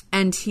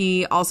 And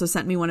he also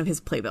sent me one of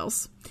his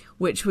playbills,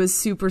 which was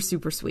super,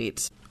 super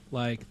sweet.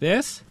 Like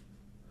this?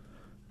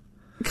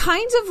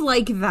 Kind of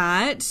like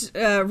that.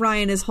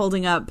 Ryan is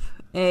holding up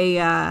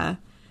a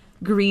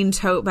green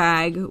tote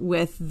bag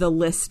with the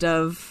list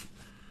of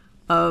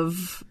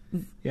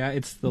yeah,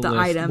 it's the list.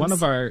 items. One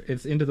of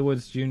it's Into the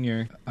Woods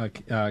Junior,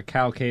 a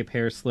cow cape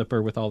hair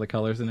slipper with all the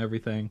colors and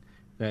everything.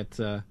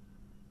 That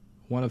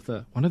one of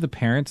the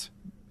parents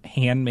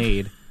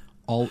handmade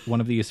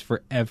one of these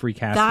for every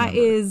cast member. That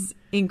is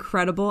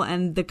incredible,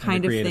 and the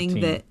kind of thing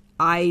team. that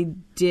I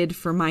did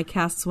for my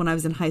casts when I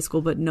was in high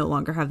school, but no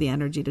longer have the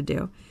energy to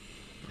do.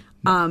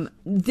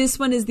 This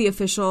one is the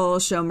official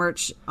show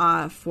merch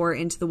for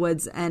Into the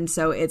Woods, and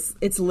so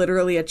it's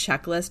literally a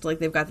checklist. Like,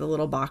 they've got the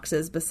little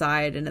boxes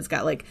beside, and it's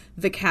got like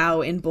the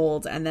cow in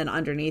bold, and then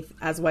underneath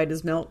as white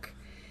as milk.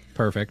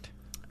 Perfect.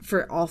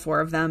 For all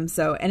 4 of them.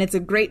 So, and it's a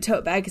great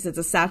tote bag because it's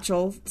a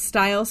satchel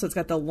style, so it's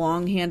got the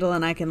long handle,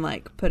 and I can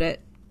like put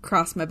it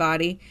across my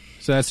body.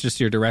 So that's just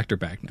your director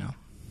bag now.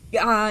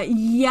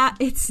 Yeah,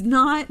 it's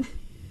not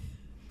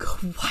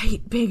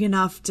quite big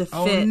enough to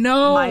fit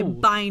my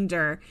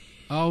binder.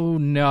 Oh,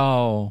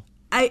 no.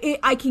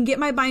 I can get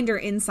my binder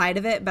inside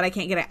of it, but I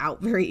can't get it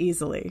out very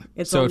easily.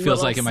 So it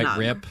feels like it might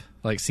rip?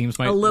 Like seams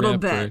might rip? A little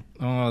bit.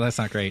 Oh, that's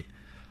not great.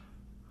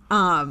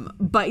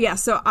 But yeah,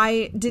 so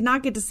I did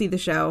not get to see the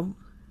show.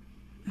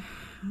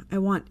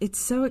 It's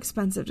so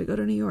expensive to go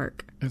to New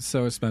York. It's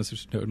so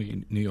expensive to go to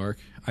New York.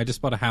 I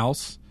just bought a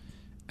house,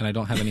 and I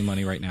don't have any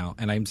money right now,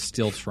 and I'm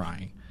still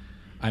trying.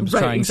 I'm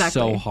trying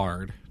so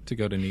hard to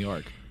go to New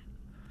York.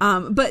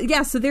 But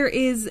yeah, so there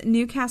is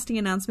new casting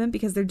announcement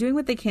because they're doing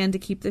what they can to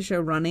keep the show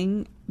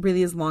running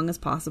really as long as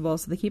possible.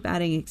 So they keep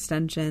adding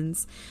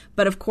extensions.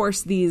 But of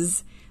course,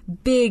 these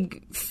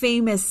big,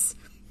 famous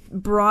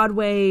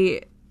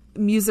Broadway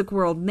music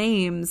world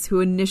names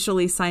who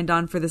initially signed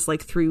on for this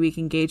like 3-week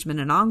engagement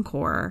and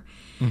encore,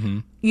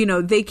 you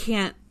know, they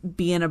can't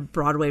be in a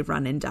Broadway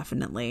run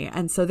indefinitely.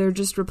 And so they're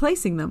just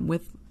replacing them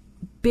with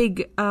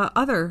big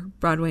other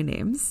Broadway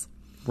names.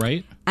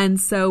 Right. And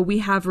so we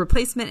have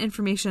replacement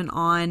information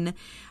on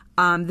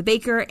The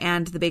Baker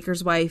and The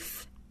Baker's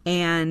Wife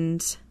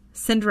and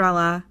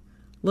Cinderella,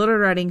 Little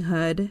Riding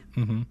Hood,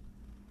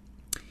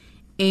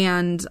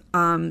 and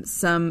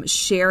some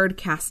shared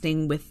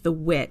casting with The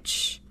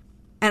Witch.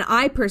 And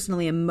I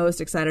personally am most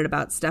excited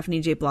about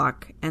Stephanie J.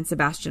 Block and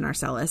Sebastian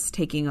Arcellis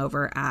taking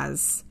over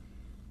as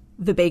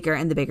The Baker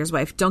and The Baker's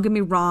Wife. Don't get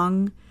me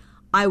wrong.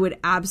 I would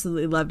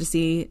absolutely love to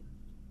see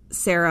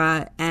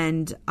Sarah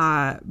and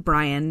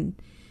Brian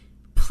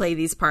play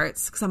these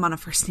parts because I'm on a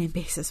first name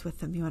basis with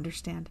them. You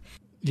understand?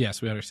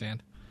 Yes, we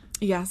understand.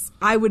 Yes,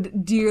 I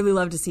would dearly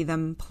love to see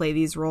them play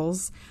these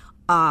roles.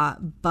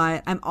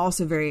 But I'm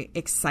also very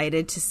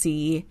excited to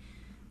see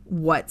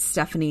what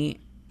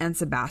Stephanie and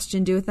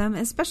Sebastian do with them,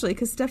 especially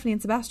because Stephanie and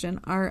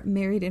Sebastian are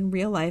married in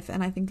real life,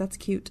 and I think that's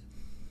cute.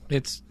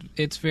 It's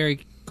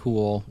very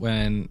cool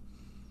when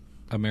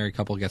a married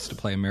couple gets to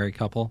play a married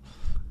couple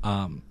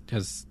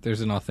because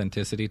there's an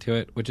authenticity to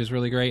it, which is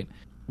really great.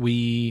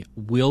 We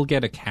will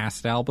get a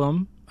cast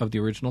album of the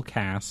original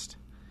cast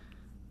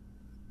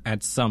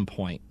at some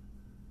point.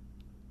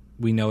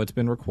 We know it's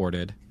been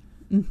recorded,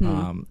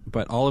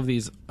 but all of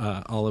these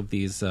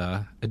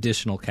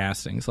additional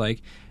castings,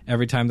 like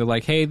every time they're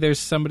like, "Hey, there's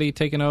somebody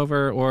taking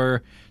over,"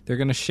 or they're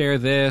going to share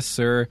this,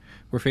 or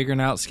we're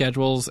figuring out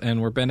schedules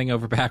and we're bending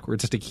over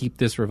backwards to keep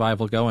this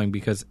revival going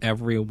because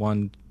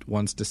everyone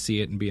wants to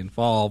see it and be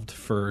involved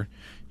for,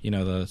 you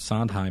know, the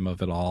Sondheim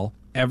of it all.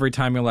 Every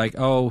time you're like,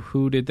 oh,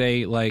 who did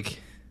they like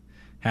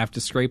have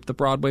to scrape the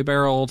Broadway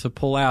barrel to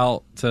pull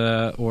out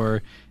to,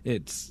 or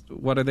it's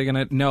what are they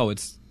gonna? No,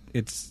 it's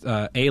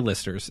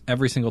A-listers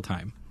every single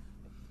time.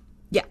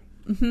 Yeah,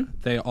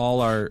 They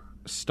all are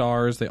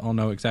stars. They all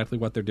know exactly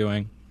what they're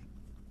doing.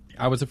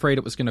 I was afraid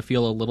it was going to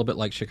feel a little bit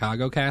like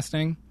Chicago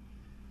casting,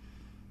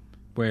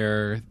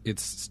 where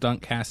it's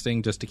stunt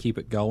casting just to keep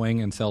it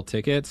going and sell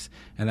tickets,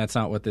 and that's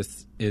not what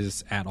this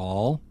is at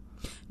all.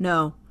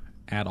 No,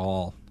 at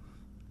all.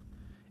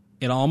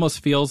 It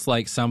almost feels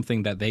like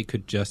something that they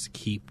could just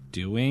keep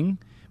doing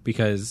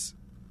because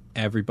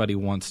everybody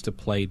wants to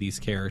play these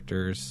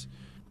characters.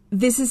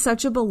 This is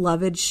such a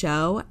beloved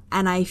show,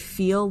 and I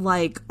feel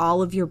like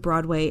all of your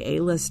Broadway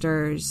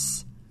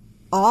A-listers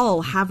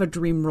all have a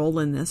dream role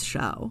in this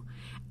show.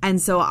 And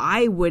so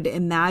I would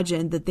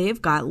imagine that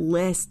they've got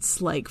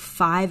lists like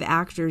 5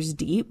 actors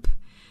deep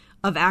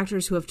of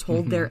actors who have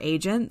told their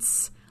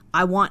agents,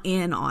 I want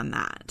in on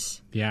that.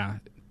 Yeah.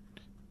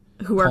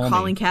 Who are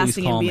calling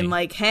casting and being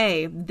like,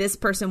 hey, this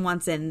person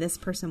wants in, this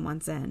person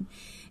wants in.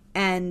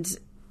 And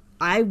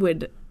I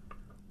would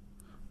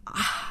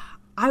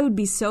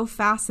be so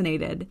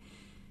fascinated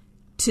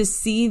to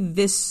see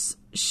this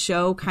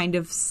show kind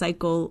of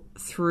cycle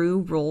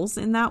through roles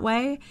in that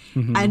way.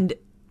 And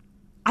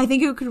I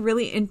think it could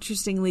really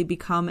interestingly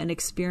become an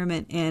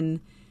experiment in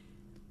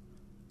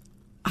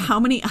how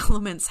many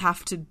elements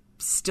have to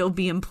still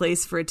be in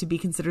place for it to be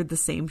considered the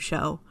same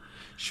show.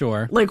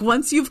 Sure. Like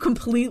once you've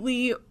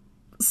completely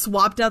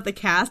swapped out the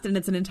cast and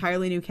it's an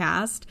entirely new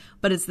cast,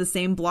 but it's the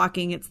same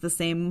blocking, it's the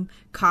same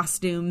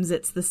costumes,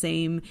 it's the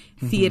same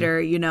theater,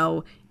 you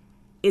know,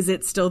 is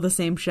it still the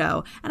same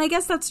show? And I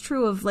guess that's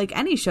true of like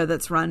any show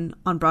that's run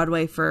on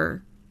Broadway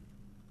for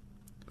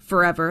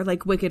forever,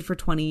 like Wicked for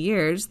 20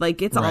 years.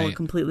 Like it's all a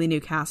completely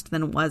new cast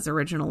than it was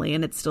originally,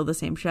 and it's still the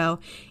same show.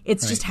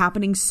 It's just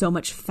happening so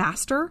much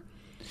faster.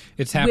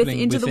 It's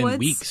happening within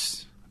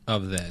weeks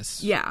of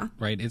this. Yeah.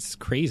 Right? It's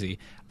crazy.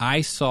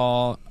 I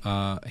saw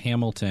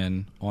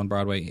Hamilton on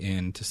Broadway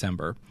in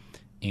December,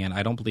 and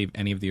I don't believe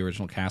any of the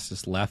original cast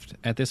is left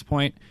at this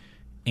point,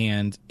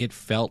 and it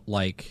felt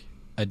like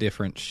a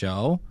different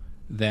show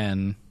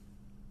than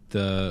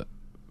the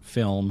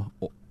film,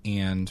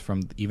 and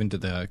from even to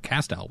the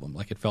cast album.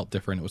 Like it felt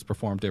different. It was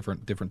performed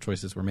different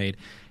choices were made,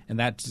 and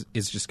that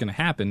is just going to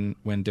happen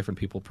when different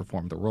people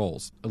perform the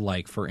roles.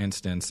 Like for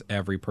instance,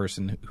 every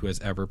person who has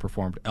ever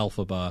performed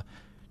Elphaba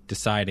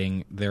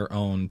deciding their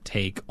own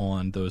take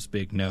on those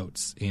big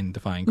notes in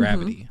Defying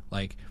Gravity.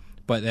 Like,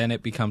 but then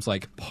it becomes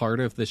like part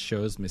of the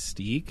show's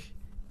mystique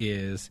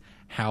is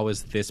how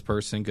is this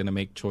person going to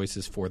make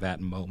choices for that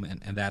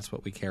moment, and that's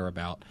what we care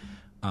about.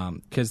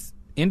 Because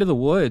Into the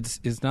Woods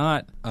is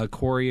not a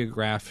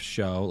choreographed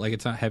show. Like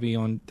it's not heavy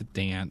on the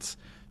dance,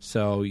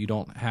 so you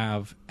don't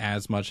have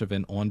as much of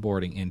an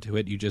onboarding into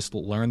it. You just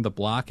learn the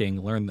blocking,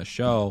 learn the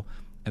show,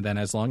 and then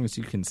as long as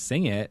you can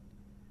sing it,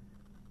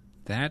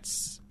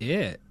 that's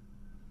it.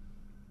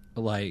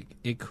 Like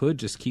it could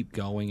just keep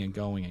going and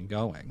going and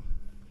going.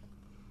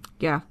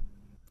 Yeah,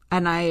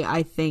 and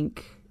I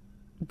think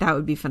that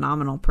would be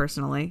phenomenal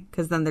personally,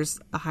 because then there's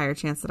a higher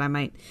chance that I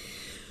might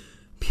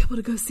be able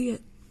to go see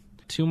it.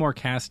 2 more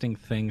casting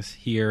things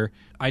here.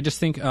 I just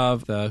think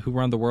of the Who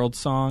Run the World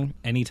song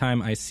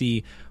anytime I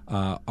see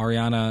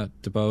Ariana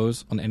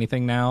DeBose on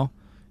anything now,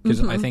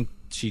 because I think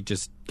she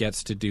just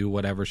gets to do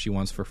whatever she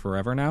wants for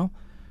forever now.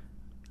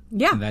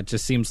 Yeah. And that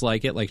just seems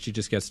like it, like she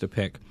just gets to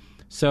pick.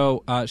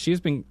 So she's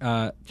been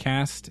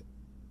cast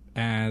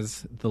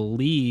as the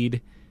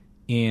lead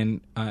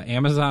in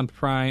Amazon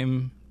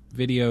Prime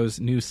Video's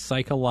new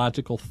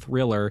psychological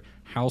thriller,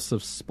 House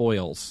of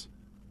Spoils.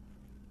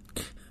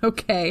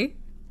 Okay.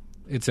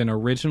 It's an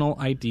original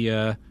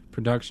idea.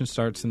 Production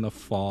starts in the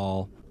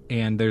fall,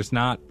 and there's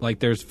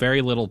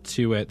very little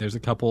to it. There's a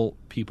couple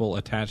people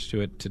attached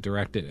to it to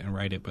direct it and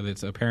write it, but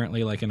it's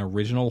apparently like an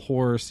original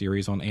horror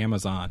series on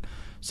Amazon.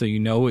 So you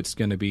know it's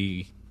going to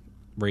be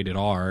rated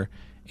R,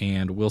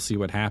 and we'll see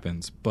what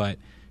happens. But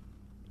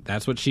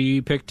that's what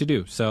she picked to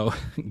do. So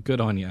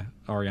good on you,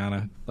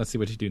 Ariana. Let's see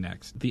what you do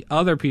next. The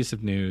other piece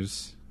of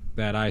news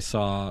that I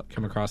saw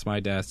come across my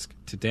desk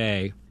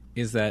today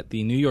is that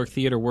the New York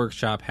Theater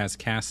Workshop has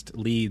cast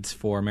leads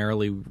for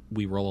Merrily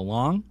We Roll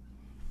Along.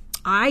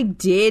 I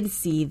did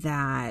see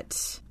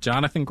that.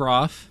 Jonathan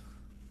Groff,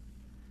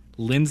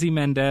 Lindsay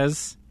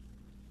Mendez,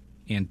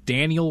 and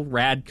Daniel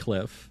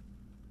Radcliffe.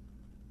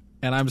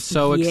 And I'm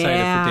so excited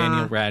for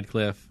Daniel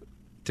Radcliffe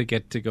to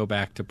get to go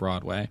back to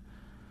Broadway.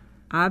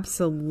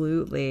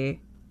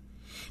 Absolutely.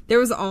 There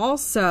was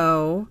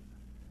also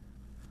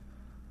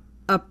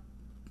a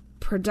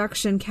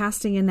production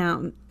casting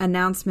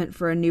announcement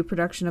for a new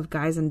production of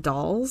Guys and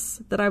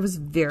Dolls that I was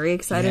very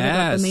excited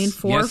about the main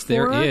four for. Yes,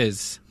 there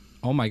is.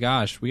 Oh my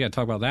gosh, we got to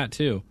talk about that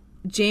too.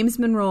 James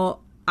Monroe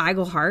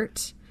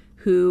Iglehart,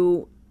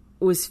 who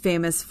was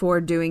famous for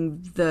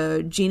doing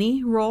the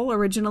genie role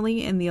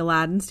originally in the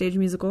Aladdin stage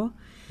musical.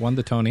 Won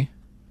the Tony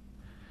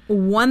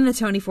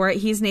for it.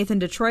 He's Nathan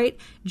Detroit.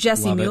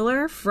 Jessie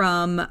Mueller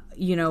from,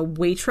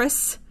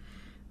 Waitress,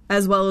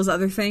 as well as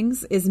other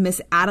things, is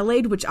Miss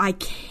Adelaide, which I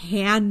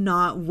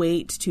cannot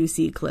wait to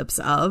see clips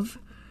of.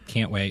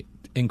 Can't wait.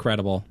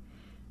 Incredible.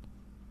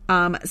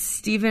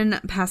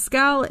 Stephen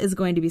Pascal is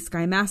going to be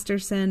Sky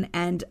Masterson,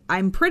 and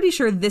I'm pretty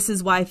sure this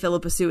is why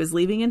Philippa Sue is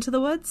leaving Into the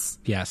Woods.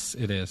 Yes,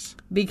 it is.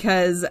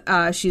 Because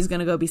she's going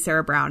to go be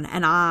Sarah Brown,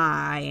 and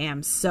I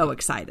am so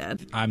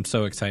excited. I'm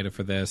so excited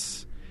for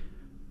this.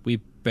 We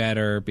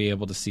better be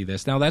able to see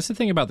this. Now, that's the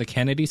thing about the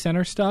Kennedy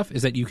Center stuff,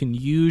 is that you can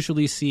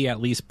usually see at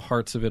least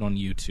parts of it on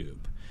YouTube.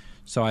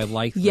 So I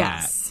like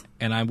that.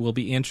 And I will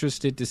be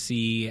interested to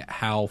see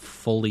how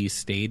fully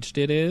staged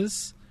it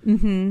is.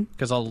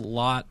 Because a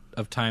lot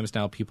of times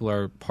now people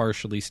are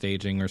partially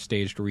staging or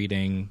staged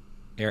reading,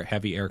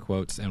 heavy air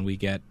quotes, and we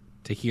get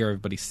to hear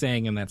everybody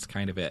sing, and that's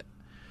kind of it.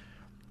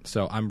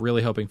 So I'm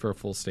really hoping for a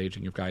full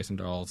staging of Guys and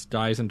Dolls.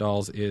 Guys and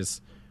Dolls is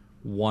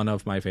one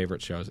of my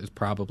favorite shows. It's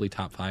probably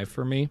top 5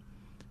 for me.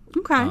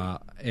 Okay.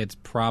 It's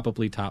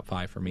probably top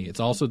 5 for me. It's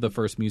also the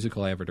first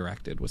musical I ever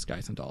directed was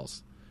Guys and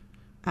Dolls.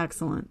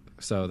 Excellent.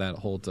 So that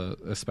holds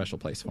a special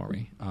place for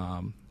me.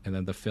 And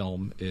then the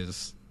film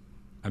is,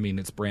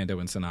 it's Brando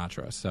and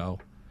Sinatra. So,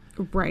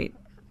 right.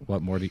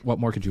 What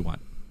more could you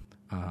want?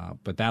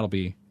 But that'll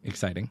be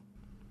exciting.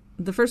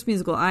 The first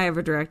musical I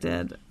ever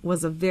directed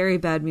was a very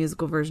bad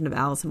musical version of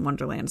Alice in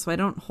Wonderland, so I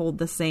don't hold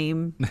the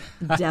same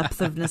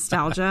depth of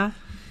nostalgia.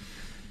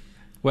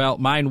 Well,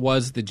 mine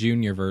was the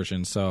junior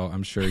version, so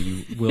I'm sure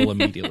you will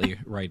immediately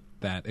write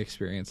that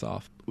experience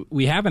off.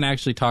 We haven't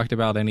actually talked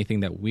about anything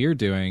that we're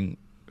doing,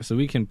 so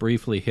we can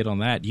briefly hit on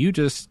that. You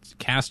just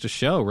cast a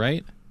show,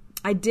 right?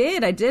 I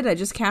did. I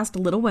just cast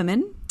Little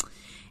Women,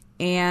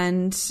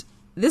 and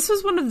this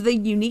was one of the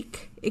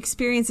unique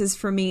experiences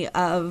for me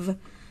of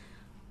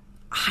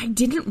I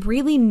didn't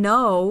really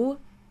know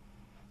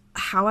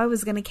how I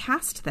was going to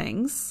cast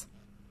things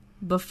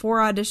before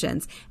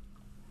auditions.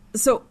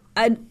 So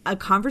a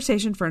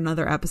conversation for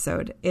another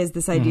episode is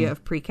this idea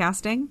of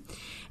precasting.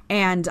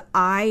 And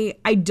I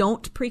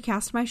don't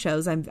precast my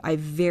shows. I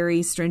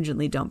very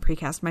stringently don't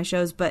precast my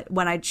shows. But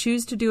when I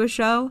choose to do a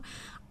show,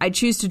 I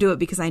choose to do it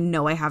because I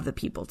know I have the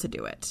people to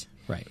do it.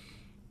 Right.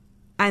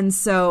 And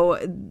so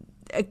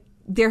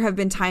there have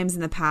been times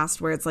in the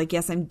past where it's like,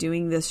 yes, I'm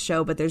doing this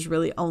show, but there's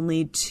really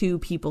only 2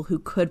 people who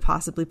could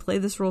possibly play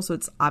this role. So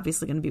it's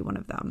obviously going to be one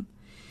of them.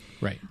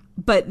 Right.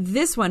 But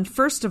this one,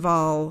 first of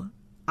all,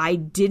 I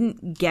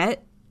didn't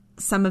get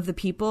some of the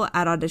people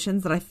at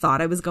auditions that I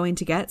thought I was going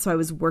to get. So I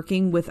was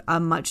working with a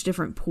much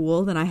different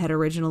pool than I had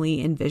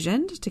originally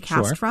envisioned to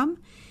cast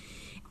from.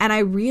 And I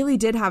really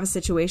did have a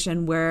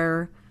situation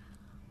where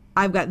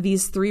I've got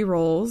these 3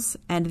 roles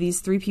and these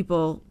 3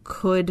 people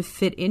could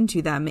fit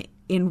into them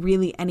in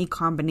really any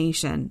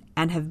combination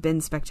and have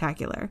been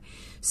spectacular.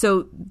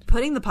 So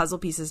putting the puzzle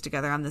pieces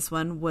together on this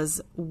one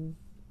was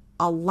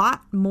a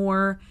lot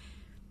more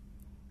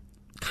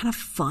kind of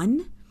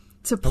fun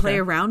to play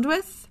around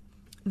with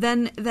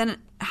than it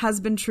has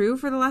been true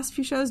for the last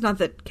few shows. Not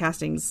that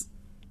casting's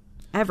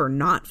ever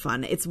not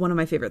fun. It's one of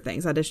my favorite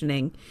things.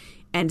 Auditioning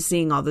and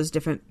seeing all those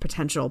different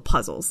potential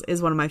puzzles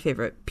is one of my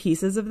favorite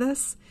pieces of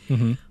this.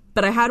 Mm-hmm.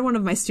 But I had one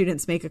of my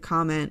students make a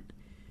comment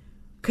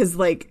because,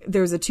 like,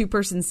 there was a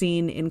 2-person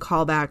scene in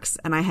callbacks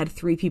and I had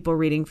 3 people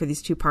reading for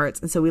these 2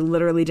 parts. And so we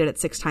literally did it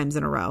 6 times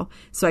in a row.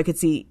 So I could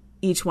see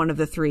each one of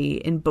the 3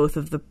 in both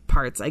of the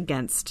parts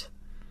against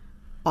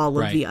all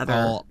of the other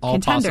all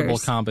contenders. Possible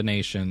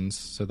combinations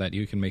so that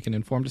you can make an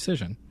informed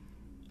decision.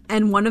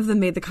 And one of them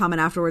made the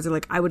comment afterwards,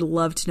 like, I would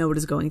love to know what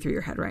is going through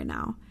your head right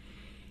now.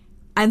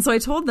 And so I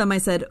told them, I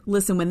said,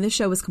 listen, when this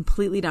show is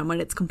completely done,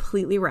 when it's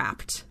completely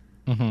wrapped,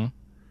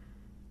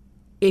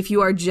 if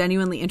you are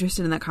genuinely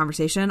interested in that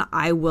conversation,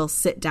 I will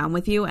sit down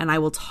with you and I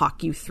will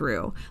talk you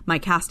through my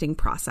casting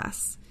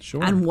process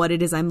and what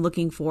it is I'm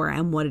looking for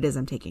and what it is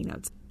I'm taking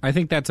notes. I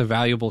think that's a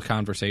valuable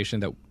conversation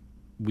that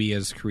we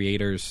as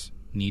creators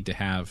need to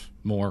have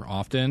more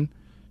often,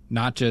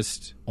 not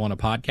just on a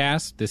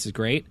podcast. This is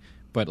great,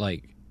 but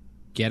like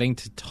getting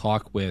to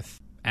talk with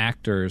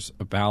actors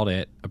about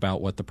it,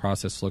 about what the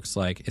process looks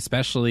like,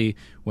 especially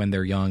when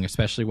they're young,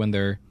 especially when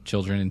they're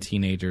children and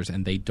teenagers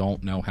and they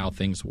don't know how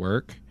things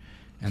work.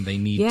 And they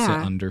need to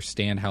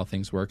understand how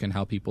things work and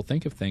how people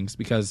think of things,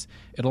 because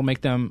it'll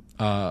make them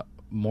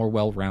more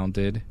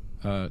well-rounded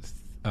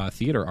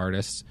theater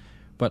artists.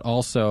 But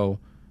also,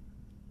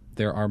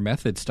 there are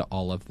methods to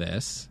all of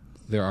this.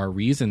 There are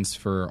reasons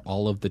for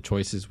all of the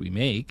choices we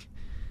make.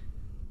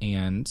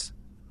 And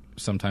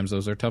sometimes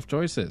those are tough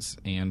choices.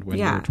 And when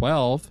you're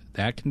 12,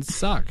 that can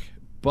suck.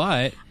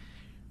 But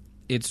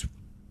it's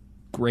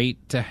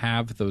great to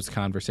have those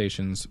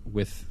conversations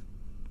with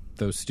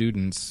those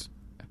students.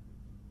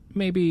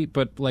 Maybe,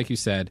 but like you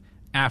said,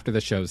 after the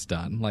show's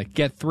done, like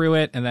get through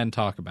it and then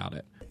talk about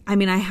it. I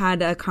mean, I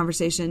had a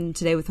conversation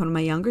today with one of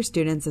my younger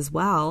students as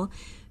well,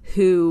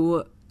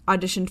 who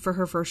auditioned for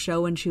her first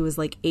show when she was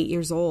like 8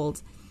 years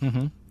old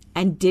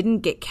and didn't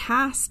get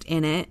cast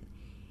in it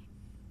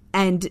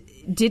and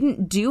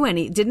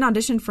didn't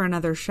audition for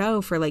another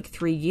show for like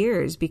 3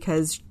 years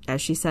because,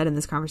 as she said in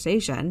this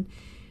conversation,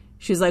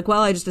 she was like,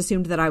 well, I just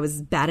assumed that I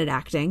was bad at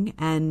acting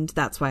and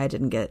that's why I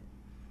didn't get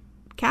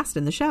cast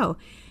in the show.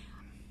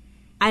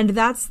 And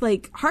that's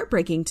like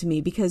heartbreaking to me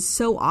because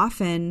so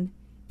often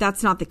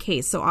that's not the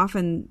case. So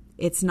often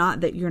it's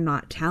not that you're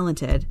not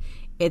talented.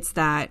 It's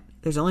that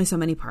there's only so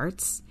many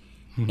parts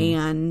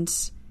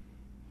and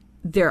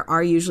there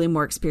are usually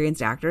more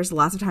experienced actors.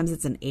 Lots of times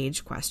it's an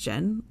age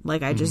question.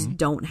 Like I just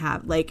don't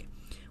have, like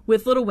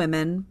with Little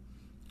Women,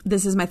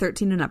 this is my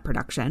 13 and up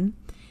production.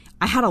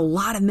 I had a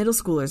lot of middle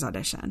schoolers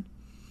audition.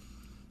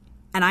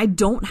 And I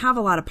don't have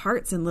a lot of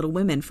parts in Little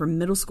Women for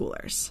middle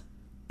schoolers.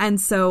 And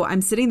so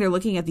I'm sitting there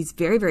looking at these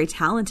very, very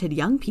talented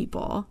young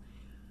people.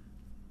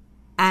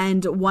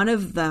 And one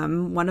of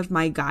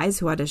my guys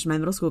who auditioned, my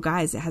middle school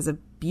guys, has a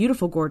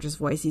beautiful, gorgeous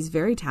voice. He's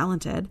very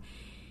talented.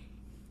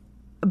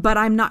 But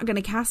I'm not going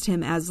to cast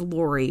him as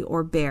Laurie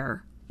or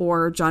Bear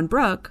or John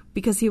Brooke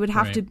because he would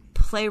have to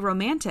play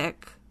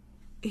romantic.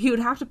 He would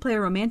have to play a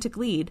romantic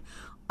lead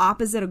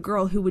opposite a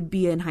girl who would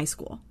be in high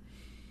school.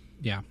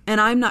 Yeah.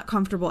 And I'm not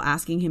comfortable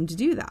asking him to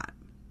do that.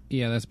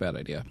 Yeah, that's a bad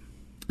idea.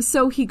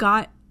 So he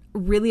got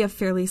really a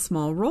fairly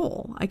small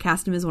role. I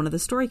cast him as one of the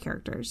story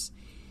characters.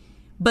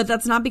 But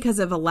that's not because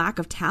of a lack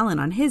of talent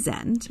on his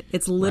end.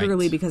 It's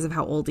literally because of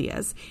how old he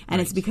is.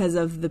 And it's because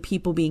of the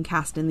people being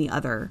cast in the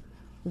other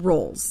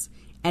roles.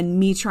 And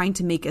me trying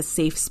to make a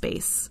safe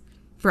space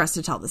for us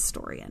to tell this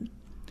story in.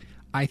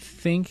 I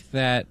think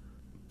that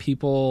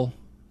people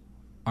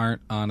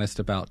aren't honest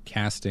about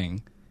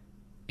casting,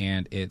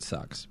 and it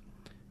sucks.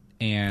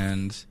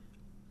 And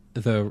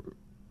the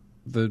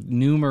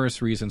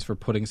numerous reasons for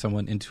putting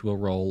someone into a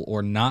role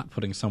or not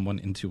putting someone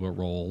into a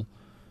role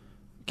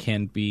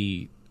can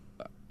be,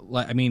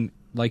 I mean,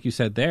 like you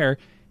said there,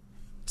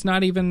 it's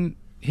not even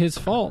his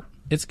fault.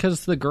 It's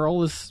because the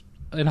girl is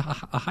a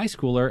high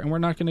schooler, and we're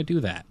not going to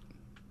do that.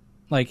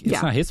 Like,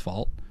 it's not his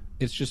fault.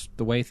 It's just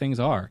the way things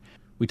are.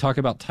 We talk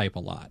about type a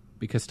lot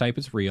because type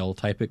is real,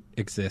 type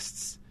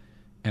exists,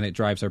 and it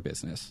drives our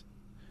business.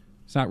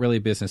 It's not really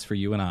a business for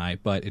you and I,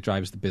 but it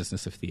drives the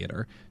business of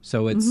theater.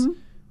 So it's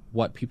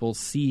what people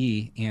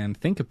see and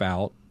think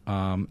about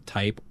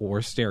type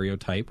or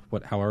stereotype,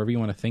 however you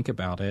want to think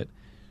about it.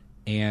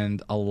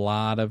 And a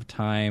lot of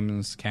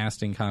times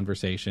casting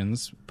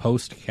conversations,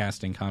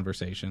 post-casting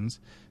conversations,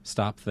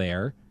 stop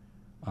there.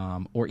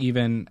 Or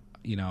even,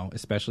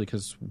 especially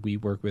because we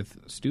work with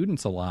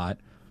students a lot,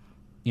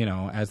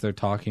 as they're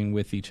talking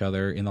with each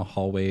other in the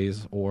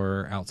hallways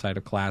or outside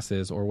of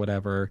classes or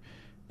whatever,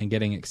 and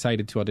getting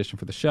excited to audition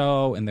for the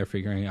show, and they're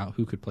figuring out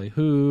who could play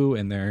who,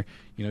 and they're,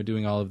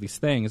 doing all of these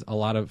things. A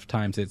lot of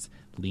times it's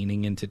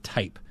leaning into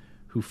type,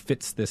 who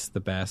fits this the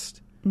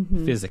best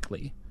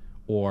physically,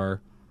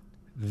 or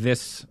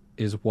this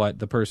is what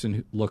the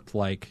person looked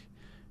like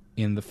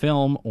in the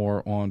film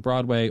or on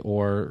Broadway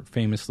or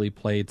famously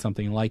played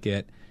something like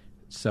it.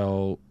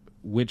 So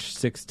which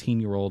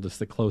 16-year-old is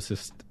the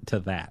closest to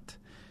that?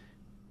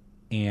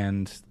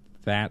 And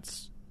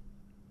that's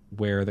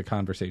where the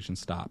conversation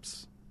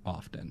stops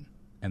often.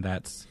 And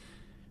that's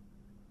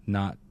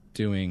not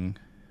doing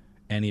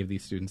any of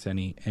these students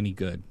any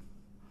good.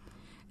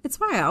 It's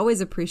why I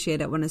always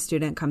appreciate it when a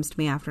student comes to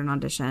me after an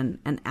audition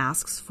and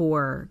asks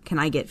for, can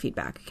I get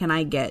feedback? Can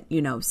I get,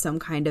 some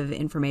kind of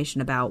information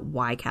about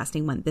why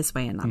casting went this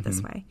way and not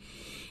this way?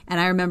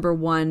 And I remember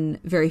one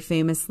very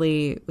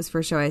famously was for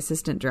a show I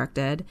assistant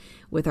directed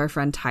with our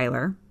friend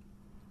Tyler.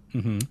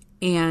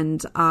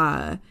 And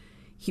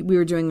we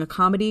were doing a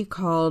comedy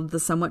called The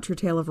Somewhat True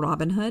Tale of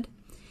Robin Hood.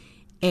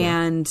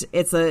 And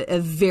it's a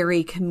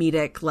very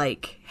comedic,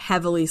 like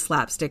heavily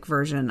slapstick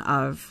version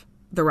of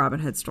the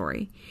Robin Hood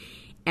story.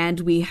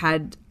 And we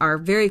are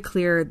very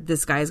clear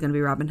this guy is going to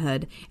be Robin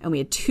Hood. And we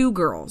had two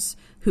girls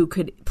who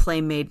could play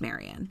Maid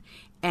Marian.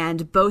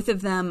 And both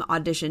of them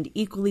auditioned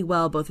equally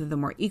well. Both of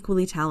them were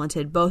equally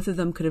talented. Both of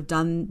them could have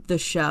done the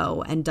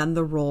show and done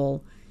the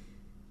role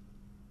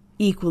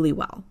equally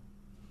well.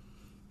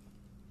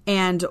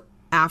 And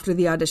after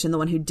the audition, the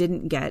one who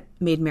didn't get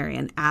Maid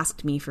Marian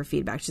asked me for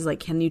feedback. She's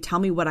like, can you tell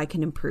me what I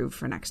can improve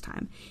for next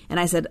time? And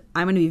I said,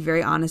 I'm going to be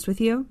very honest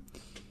with you.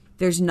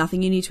 There's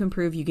nothing you need to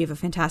improve. You gave a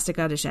fantastic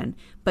audition,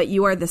 but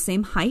you are the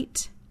same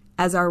height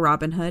as our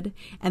Robin Hood,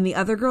 and the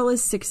other girl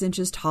is 6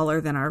 inches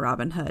taller than our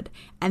Robin Hood,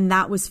 and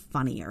that was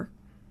funnier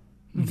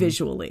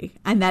visually,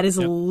 and that is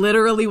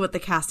literally what the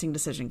casting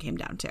decision came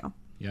down to.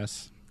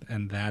 Yes,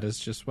 and that is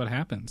just what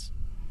happens.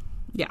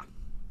 Yeah.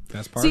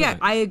 That's part of it.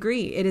 I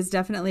agree. It is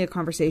definitely a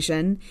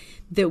conversation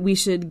that we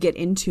should get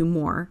into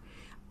more,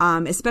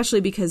 especially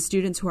because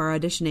students who are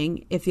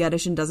auditioning, if the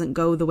audition doesn't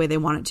go the way they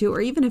want it to,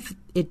 or even if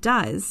it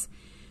does,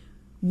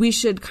 we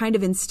should kind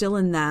of instill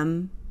in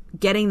them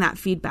getting that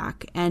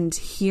feedback and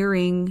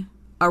hearing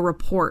a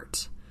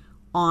report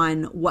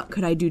on what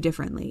could I do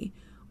differently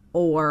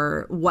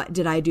or what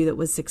did I do that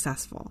was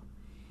successful.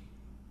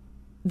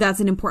 That's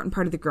an important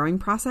part of the growing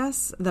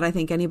process that I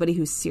think anybody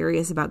who's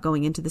serious about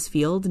going into this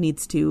field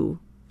needs to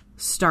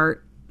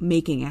start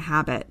making a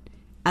habit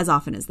as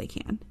often as they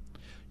can.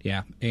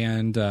 Yeah,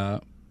 and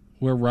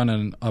we're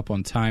running up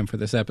on time for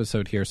this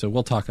episode here, so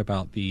we'll talk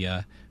about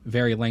the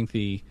very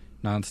lengthy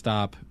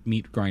nonstop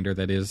meat grinder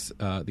that is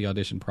the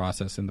audition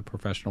process in the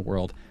professional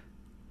world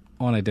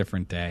on a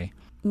different day.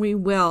 We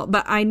will,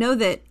 but I know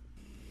that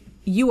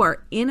you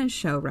are in a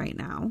show right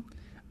now.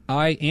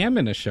 I am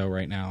in a show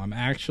right now. I'm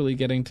actually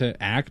getting to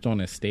act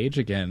on a stage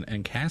again,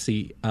 and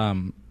Cassie,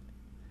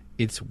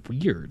 it's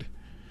weird.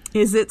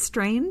 Is it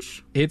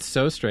strange? It's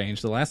so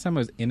strange. The last time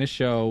I was in a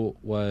show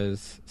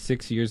was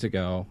 6 years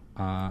ago.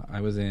 I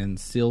was in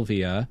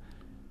Sylvia.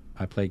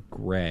 I played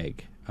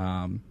Greg.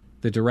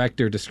 The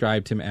director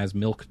described him as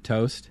milk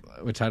toast,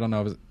 which I don't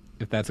know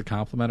if that's a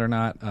compliment or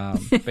not.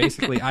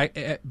 Basically,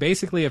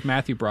 if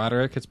Matthew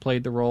Broderick has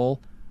played the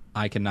role,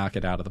 I can knock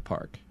it out of the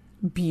park.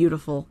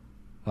 Beautiful.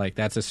 Like,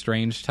 that's a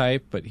strange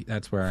type, but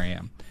that's where I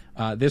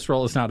am. This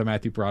role is not a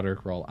Matthew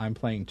Broderick role. I'm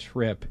playing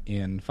Trip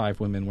in 5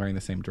 Women Wearing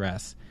the Same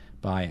Dress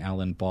by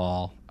Alan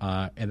Ball.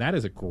 And that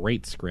is a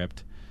great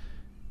script.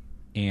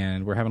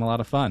 And we're having a lot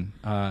of fun.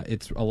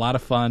 It's a lot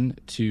of fun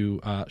to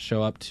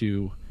show up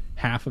to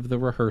half of the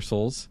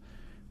rehearsals,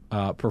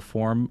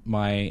 perform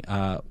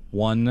my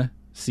one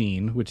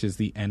scene, which is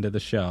the end of the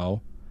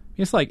show.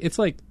 It's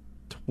like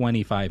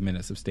 25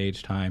 minutes of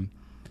stage time,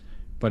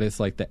 but it's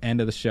like the end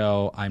of the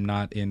show. I'm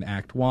not in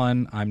act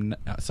one.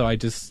 So I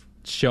just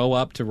show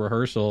up to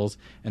rehearsals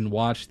and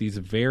watch these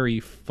very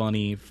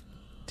funny,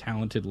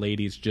 talented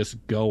ladies just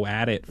go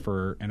at it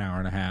for an hour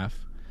and a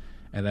half,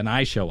 and then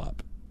I show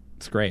up.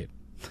 It's great.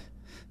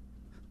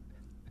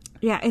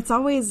 Yeah, it's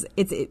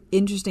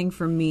interesting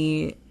for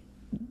me,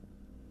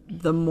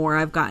 the more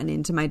I've gotten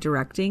into my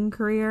directing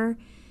career,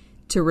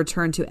 to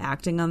return to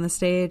acting on the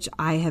stage.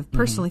 I have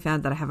personally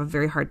found that I have a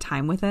very hard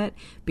time with it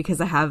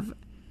because I have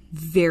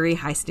very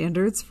high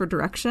standards for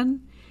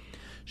direction.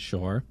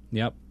 Sure.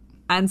 Yep.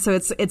 And so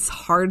it's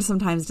hard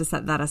sometimes to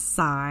set that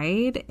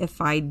aside if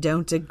I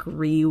don't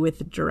agree with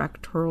the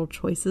directorial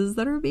choices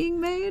that are being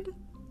made.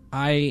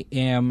 I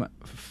am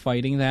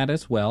fighting that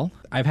as well.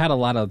 I've had a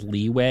lot of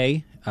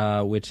leeway,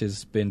 which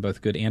has been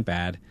both good and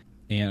bad,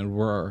 and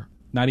we're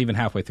not even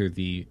halfway through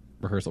the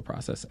rehearsal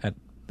process at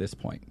this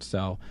point.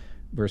 So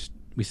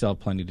we still have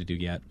plenty to do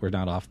yet. We're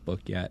not off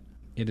book yet.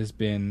 It has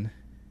been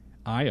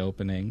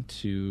eye-opening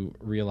to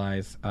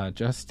realize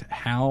just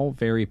how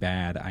very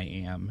bad I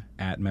am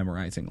at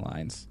memorizing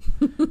lines.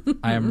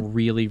 I am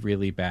really,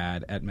 really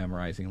bad at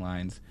memorizing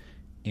lines,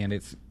 and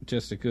it's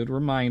just a good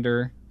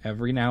reminder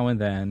every now and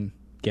then,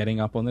 getting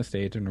up on the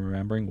stage and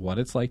remembering what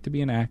it's like to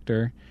be an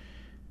actor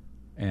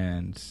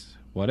and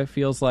what it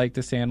feels like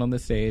to stand on the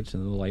stage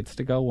and the lights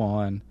to go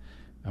on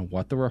and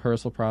what the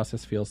rehearsal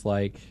process feels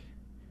like.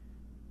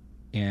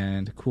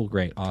 And cool,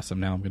 great, awesome.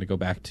 Now I'm going to go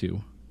back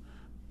to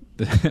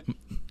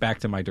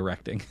my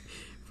directing.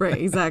 Right,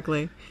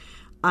 exactly.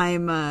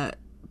 I'm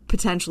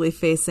potentially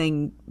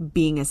facing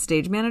being a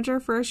stage manager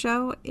for a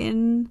show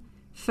in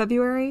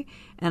February,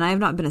 and I have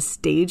not been a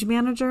stage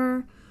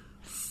manager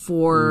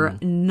for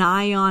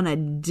nigh on a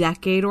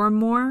decade or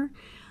more.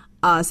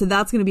 So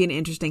that's going to be an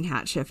interesting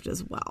hat shift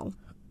as well.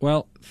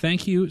 Well,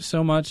 thank you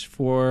so much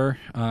for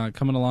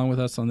coming along with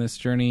us on this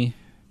journey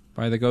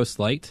by the Ghost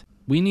Light.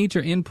 We need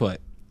your input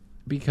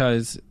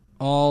because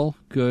all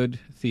good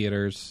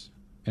theaters,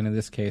 and in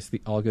this case,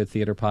 the All Good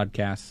Theater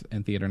podcasts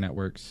and theater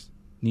networks,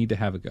 need to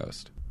have a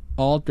ghost.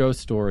 All ghost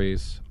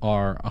stories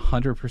are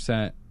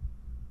 100%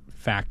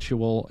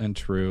 factual and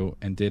true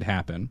and did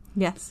happen.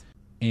 Yes.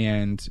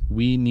 And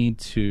we need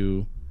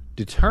to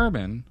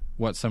determine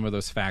what some of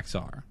those facts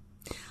are.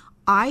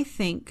 I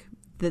think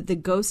that the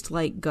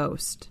ghost-like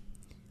ghost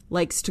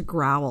likes to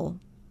growl.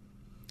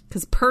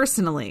 Because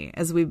personally,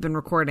 as we've been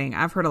recording,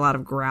 I've heard a lot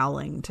of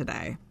growling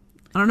today.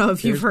 I don't know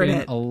if you've heard it.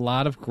 There's been a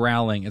lot of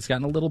growling. It's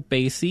gotten a little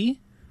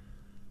bassy,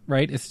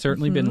 right? It's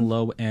certainly been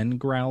low-end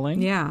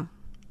growling. Yeah.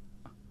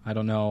 I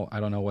don't know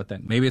what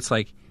that... Maybe it's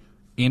like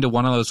into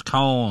one of those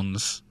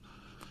cones.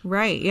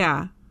 Right,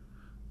 yeah.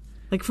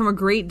 Like from a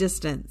great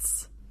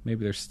distance.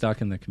 Maybe they're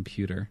stuck in the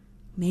computer.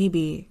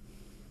 Maybe.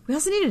 We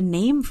also need a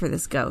name for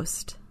this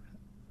ghost.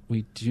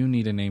 We do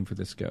need a name for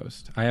this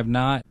ghost. I have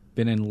not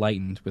been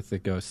enlightened with the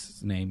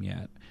ghost's name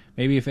yet.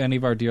 Maybe if any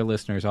of our dear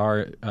listeners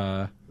are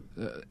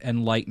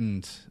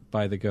enlightened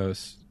by the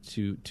ghost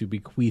to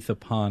bequeath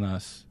upon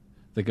us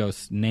the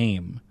ghost's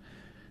name,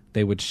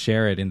 they would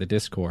share it in the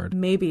Discord.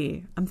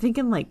 Maybe. I'm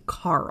thinking like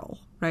Carl,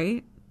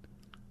 right?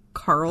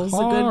 Carl's a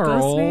good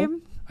ghost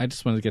name. I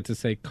just wanted to get to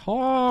say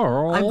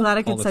Carl. I'm glad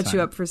I could set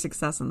you up for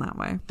success in that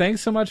way.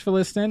 Thanks so much for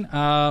listening.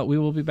 We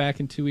will be back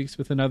in 2 weeks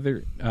with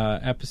another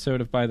episode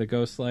of By the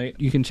Ghostlight.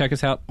 You can check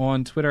us out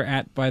on Twitter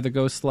at By the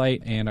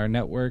Ghostlight and our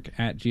network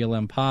at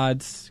GLM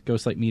Pods,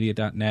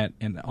 ghostlightmedia.net,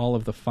 and all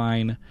of the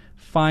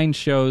fine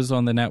shows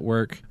on the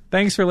network.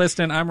 Thanks for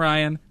listening. I'm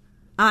Ryan.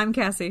 I'm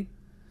Cassie.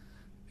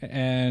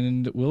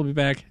 And we'll be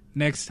back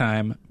next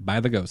time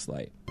by the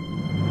Ghostlight.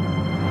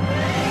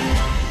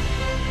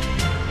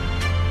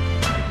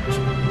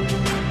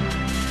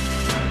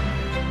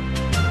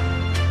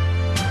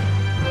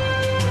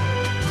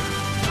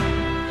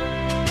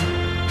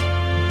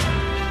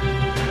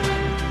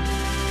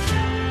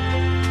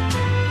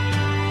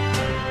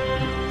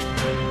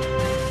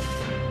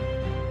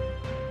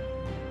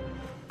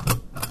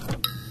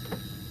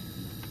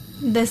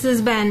 This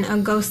has been a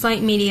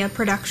Ghostlight Media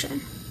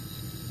production.